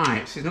same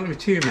height, so there's not going to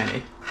be too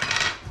many.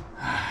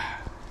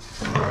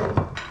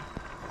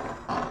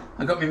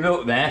 I got my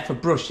milk there for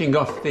brushing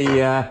off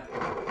the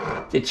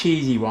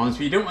cheesy ones.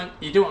 But you don't want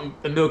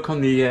the milk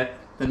on the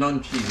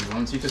non-cheesy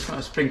ones. You just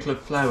want a sprinkle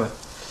of flour.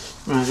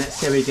 Right, let's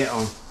see how we get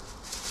on.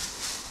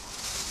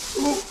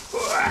 Ooh.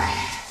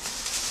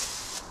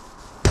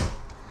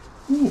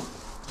 Ooh.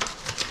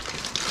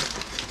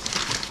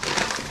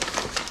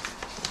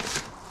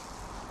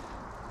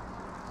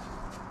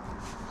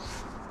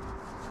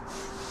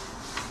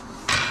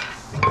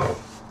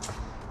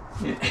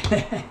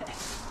 Yeah.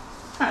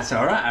 That's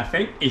all right, I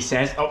think, he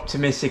says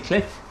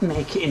optimistically.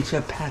 Make it into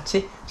a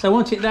patty. So I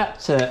want it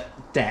that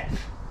depth,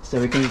 so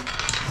we can.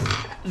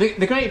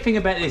 The great thing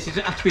about this is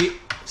it doesn't have to be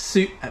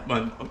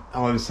well, I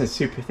always say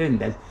super thin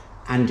then,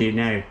 and you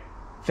know,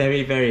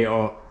 very, very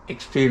or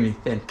extremely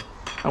thin.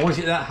 I want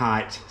it that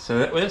height,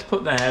 so let's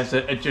put there as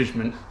a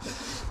judgment.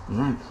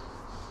 Right.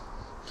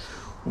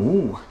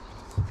 Ooh.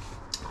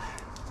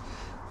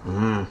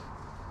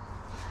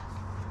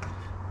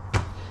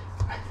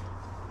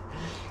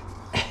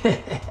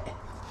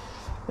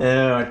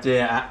 Oh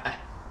dear,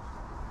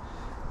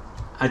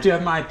 I do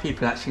have my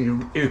people actually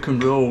who can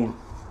roll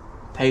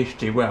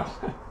pastry well.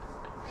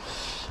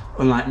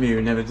 Unlike me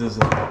who never does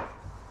it.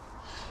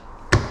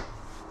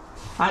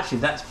 Actually,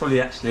 that's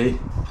probably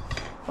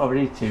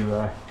already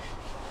to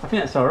I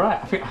think that's all right.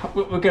 I think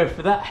we'll go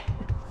for that.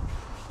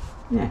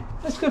 Yeah,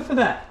 let's go for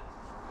that.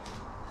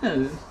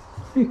 Oh,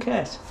 who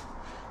cares?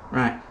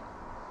 Right.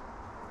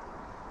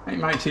 It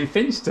might be too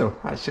thin still,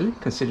 actually,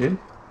 considering.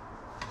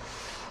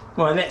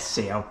 Well, let's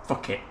see. Oh,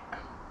 fuck it.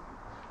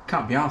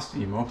 Can't be arsed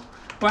anymore.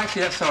 Well,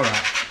 actually, that's all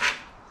right.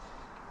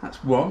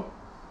 That's one.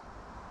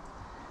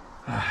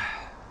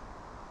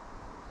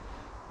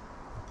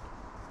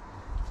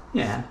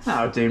 Yeah,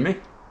 that'll do me.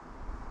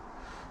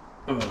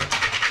 Oh.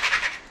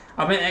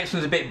 I bet the next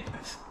one's a bit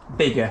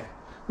bigger.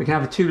 We can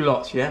have 2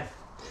 lots, yeah?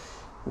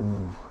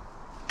 Ooh.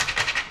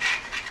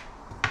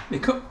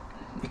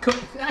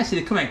 Actually,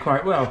 they come out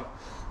quite well.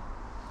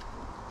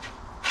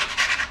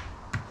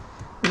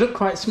 They look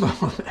quite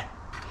small.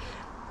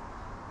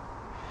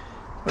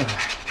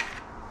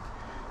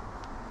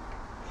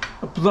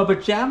 A blob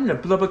of jam and a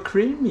blob of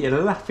cream.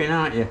 You're laughing,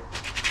 aren't you?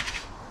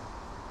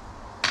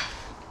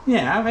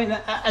 Yeah, I think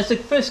that as a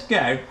first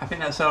go, I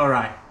think that's all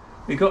right.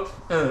 We got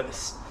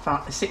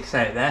 6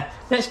 out there.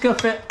 Let's go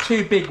for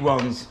 2 big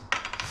ones.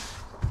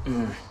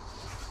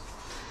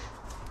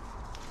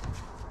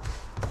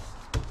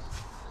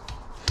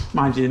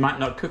 Mind you, they might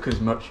not cook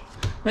as much.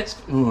 Let's.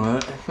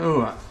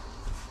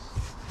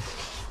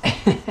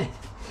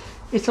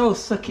 It's all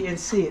sucky and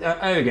see.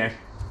 There we go.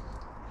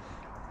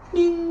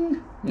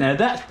 Ding. Now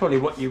that's probably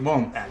what you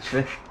want,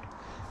 actually.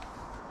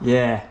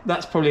 Yeah,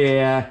 that's probably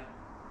a.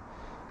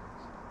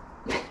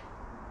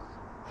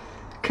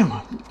 Come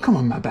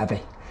on, my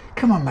baby.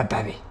 Come on, my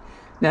baby.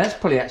 Now that's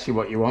probably actually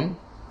what you want.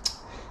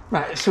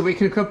 Right, so we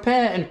can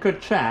compare and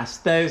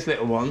contrast those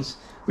little ones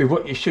with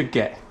what you should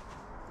get.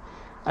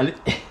 And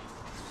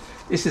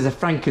this is a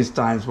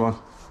Frankenstein's one.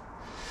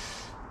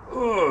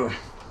 Oh.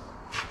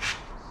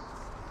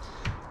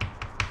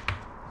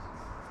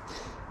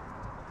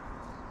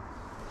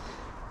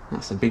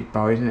 That's a big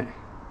boy, isn't it?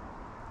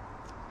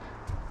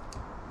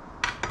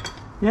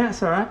 Yeah,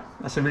 that's alright.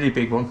 That's a really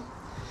big one.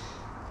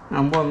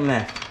 And one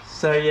left.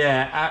 So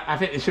yeah, I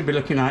think they should be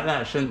looking like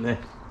that, shouldn't they?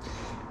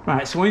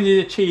 Right, so when we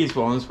do the cheese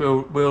ones,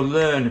 we'll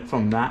learn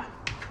from that.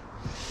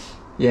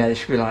 Yeah, they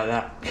should be like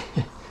that.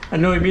 I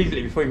know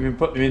immediately before you even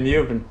put them in the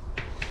oven.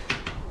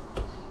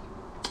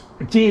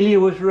 Delia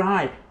was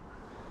right.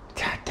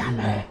 Damn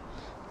her.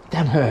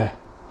 Damn her.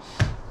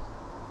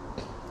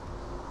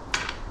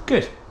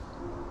 Good.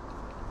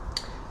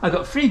 I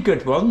got 3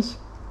 good ones,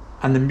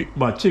 and 2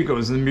 good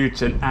ones and the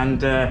mutant,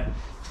 and yeah.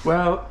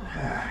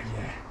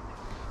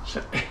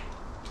 So,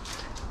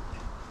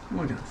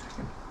 hold on a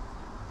second.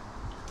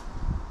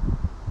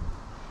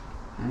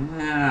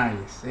 Ah,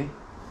 you see.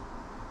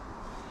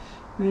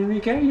 There we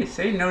go. You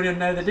see, no one will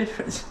know the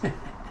difference.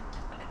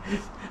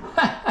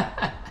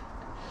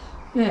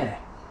 Yeah.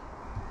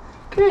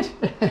 Good.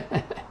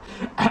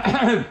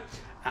 I'll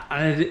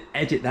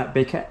edit that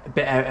bit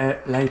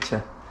out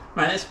later.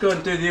 Right, let's go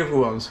and do the other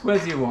ones.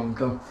 Where's the other one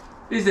gone?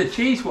 These are the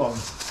cheese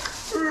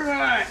ones.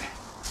 Right.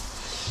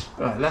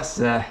 Right, that's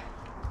a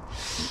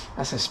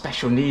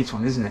special needs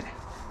one, isn't it?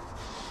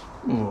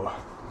 Oh,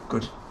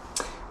 good.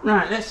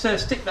 Right, let's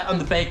stick that on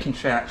the baking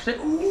tray, actually.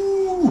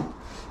 Ooh.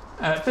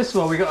 First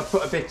of all, we've got to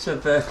put a bit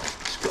of,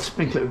 just got to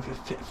sprinkle it with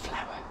a bit of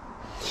flour.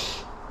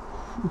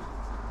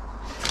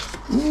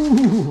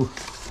 Ooh.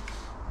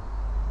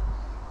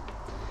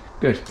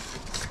 Good.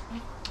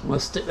 We'll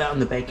stick that on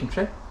the baking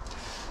tray.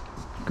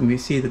 Can we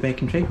see the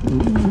baking tray?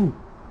 Ooh.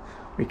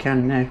 We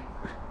can now.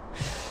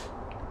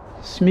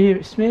 Smear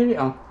it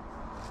on.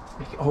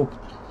 Make it all.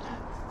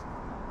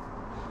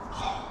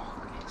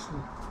 Oh,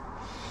 excellent.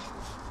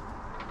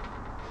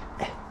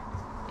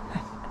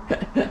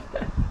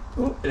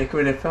 Oh, they're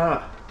coming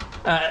apart.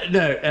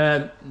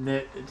 No,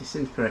 they're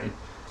disintegrating.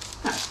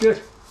 That's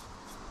good.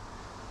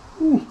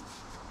 Ooh.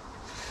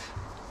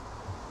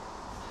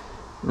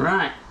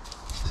 Right.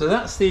 So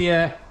that's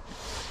the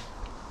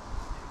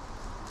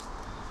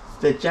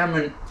jam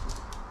and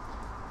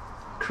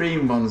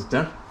cream one's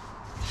done.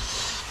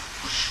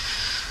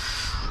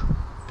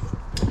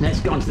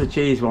 Let's go on to the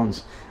cheese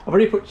ones. I've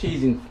already put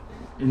cheese in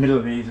the middle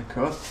of these, of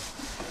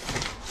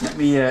course. Let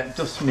me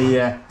dust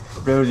my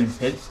rolling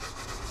pin.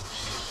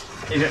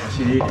 You don't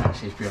actually need it,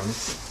 actually, to be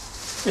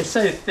honest. It's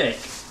so thick.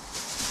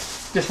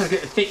 Just to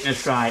get the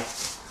thickness right.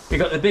 We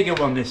got the bigger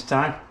one this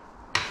time.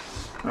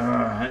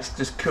 Let's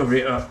just cover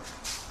it up.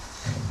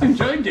 I'm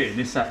enjoying doing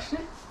this,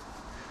 actually.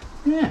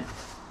 Yeah.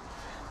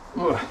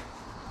 Oh.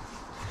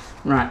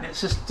 Right,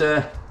 let's just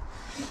you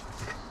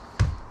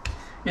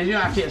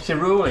don't have to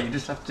roll it, you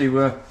just have to you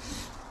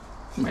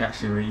do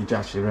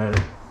actually roll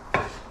it.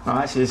 Oh,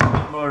 actually it's a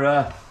bit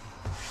more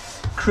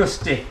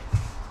crusty.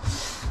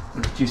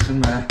 Let's do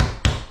some I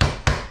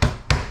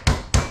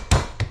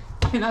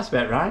think that's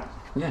about right.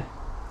 Yeah.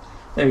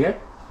 There we go.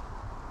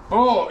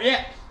 Oh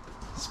yeah.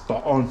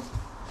 Spot on.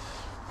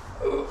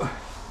 Ooh.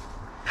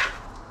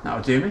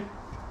 That'll do me.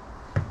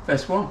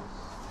 First one.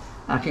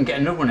 I can get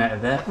another one out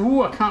of there.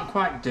 Ooh, I can't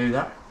quite do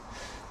that.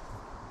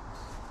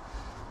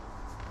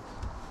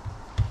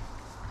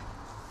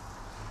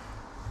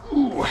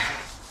 Ooh.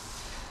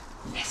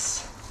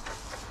 Yes.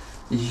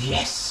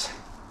 Yes.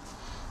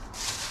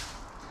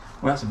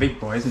 Well, that's a big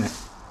boy, isn't it?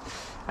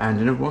 And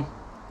another one.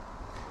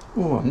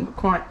 Oh, I didn't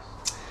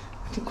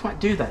quite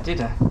do that, did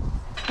I?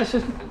 Let's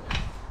just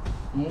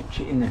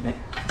mulch it in a bit.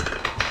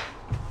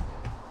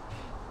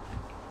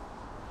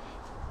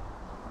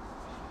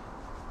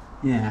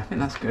 Yeah, I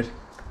think that's good.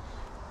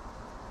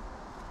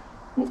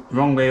 Ooh,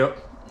 wrong way up.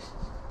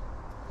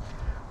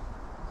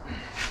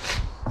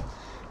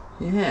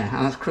 Yeah,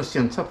 and that's crusty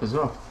on top as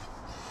well.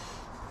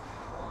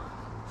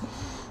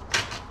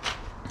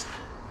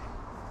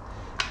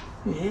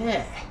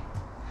 Yeah,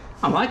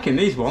 I'm liking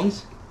these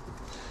ones.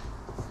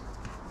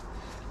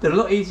 They're a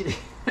lot easier,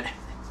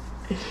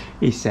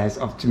 he says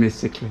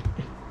optimistically.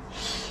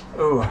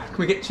 Oh, can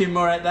we get 2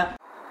 more at that?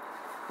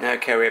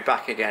 Okay, we're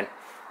back again.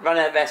 Run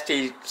out of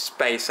SD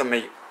space on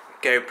my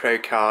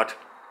GoPro card.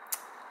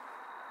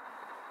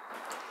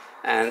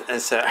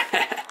 And so,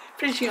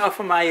 finishing off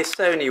on my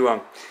Sony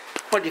one.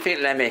 What do you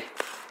think, Lemmy?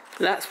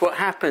 That's what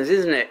happens,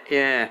 isn't it?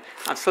 Yeah,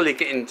 I'm slowly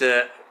getting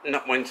to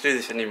not wanting to do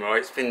this anymore.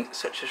 It's been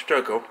such a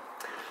struggle.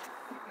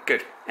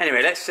 Good.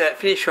 Anyway, let's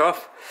finish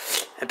off.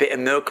 A bit of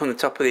milk on the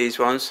top of these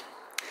ones,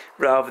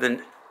 rather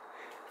than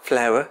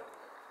flour.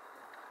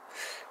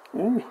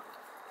 Ooh.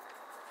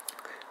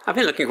 I've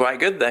been looking quite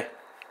good though,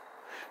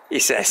 he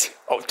says,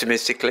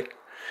 optimistically.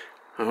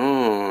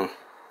 Oh.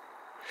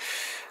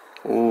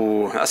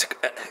 Ooh, that's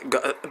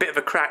got a bit of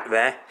a crack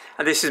there.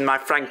 And this is my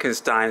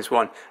Frankenstein's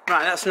one.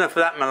 Right, that's enough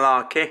of that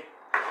malarkey.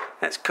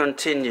 Let's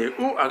continue.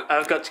 Ooh,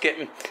 I've got to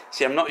get...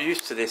 See, I'm not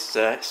used to this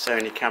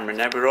Sony camera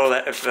now. We're all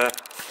out of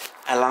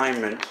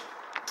alignment.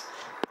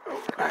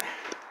 Oh, right.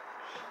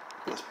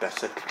 That's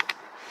better.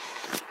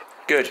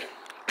 Good.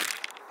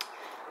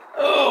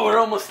 Oh, we're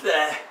almost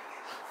there.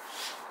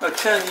 I'll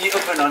turn the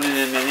oven on in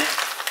a minute.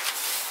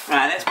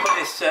 Right, let's put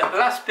this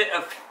last bit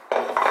of...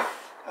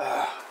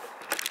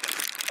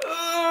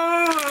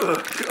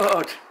 oh,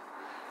 God.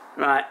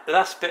 Right, the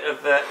last bit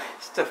of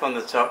stuff on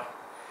the top.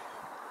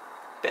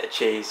 Bit of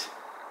cheese.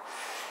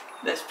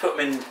 Let's put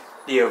them in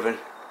the oven.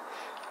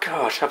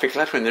 Gosh, I'll be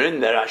glad when they're in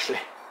there actually.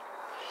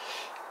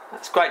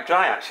 That's quite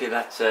dry actually,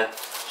 that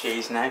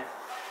cheese now.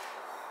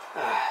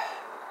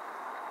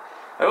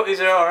 I hope these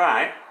are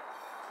alright,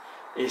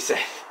 he said.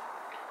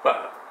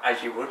 Well,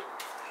 as you would.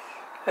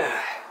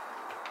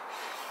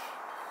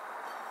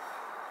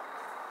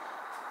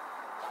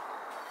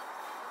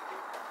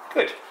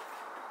 Good.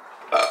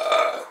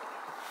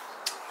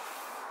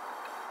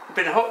 It's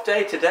been a hot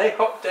day today,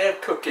 hot day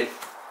of cooking.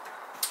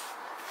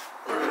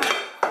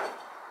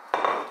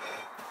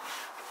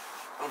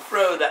 I'll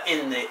throw that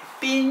in the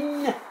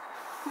bin.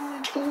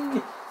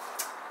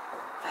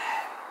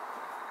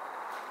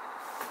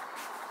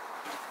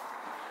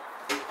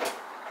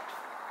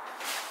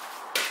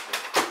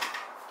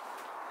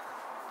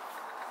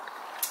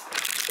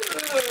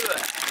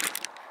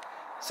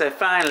 So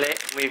finally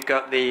we've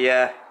got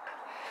the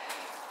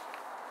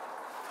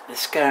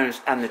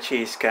scones and the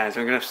cheese scones.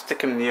 I'm going to stick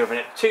them in the oven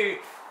at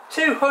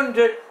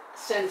 200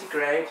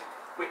 centigrade,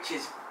 which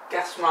is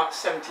gas mark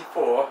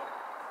 74.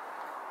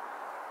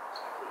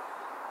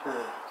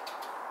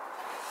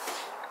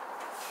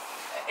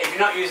 If you're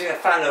not using a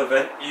fan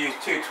oven, use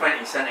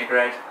 220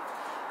 centigrade.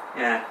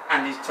 Yeah,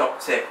 and his top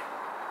tip.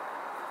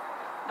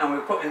 And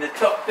we'll put in the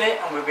top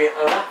bit and we'll be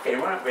laughing,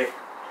 won't we?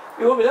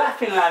 We will be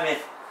laughing, Lemmy.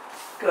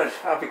 Good,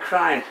 I'll be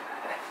crying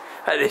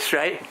at this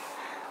rate.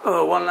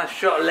 Oh, one last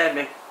shot of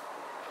Lemmy.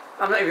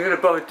 I'm not even going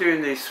to bother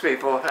doing these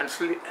swivel and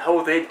just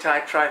hold the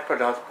entire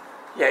tripod on.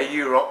 Yeah,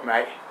 you rock,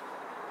 mate.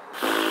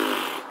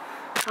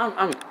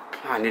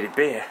 I need a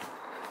beer.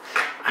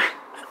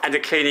 And a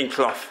cleaning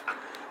cloth.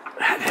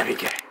 There we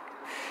go.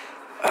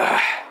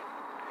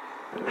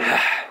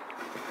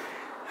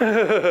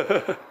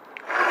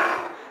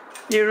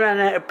 You ran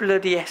out of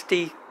bloody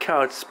SD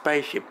card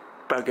space, you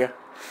bugger.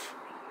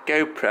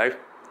 GoPro.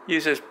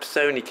 Use a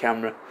Sony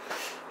camera.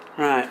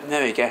 Right,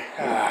 there we go.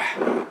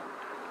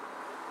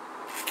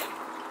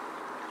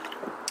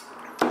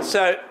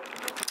 So,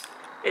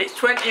 it's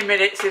 20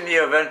 minutes in the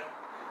oven,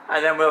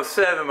 and then we'll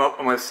serve them up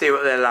and we'll see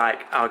what they're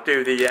like. I'll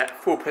do the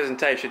full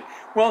presentation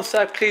once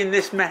I've cleaned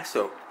this mess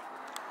up.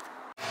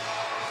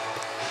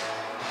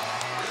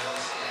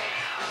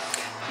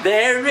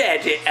 They're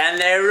ready and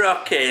they're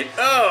rocking.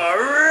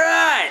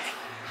 Alright!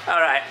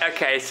 Alright,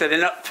 okay, so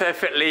they're not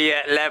perfectly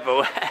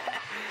level.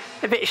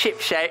 A bit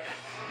ship-shape.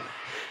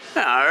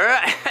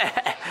 Alright.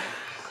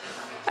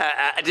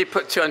 I did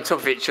put 2 on top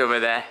of each other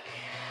there.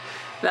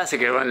 That's a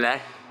good one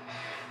there.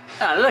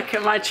 Oh, look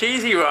at my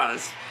cheesy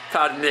ones.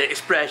 Pardon the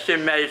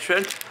expression,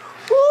 matron.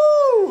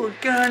 Woo!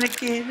 Gonna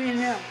give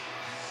it up.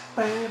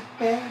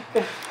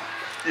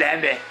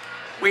 Lemmy,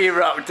 we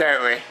rock,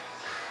 don't we?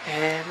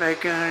 Never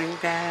going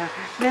down,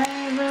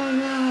 never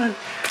going.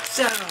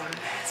 So,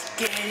 let's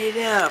get it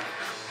up.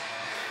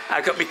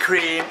 I got me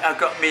cream, I've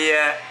got me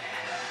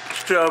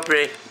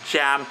strawberry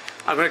jam.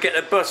 I'm going to get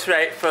the butter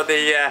out for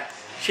the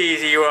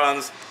cheesy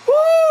ones.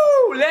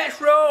 Woo! Let's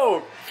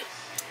roll!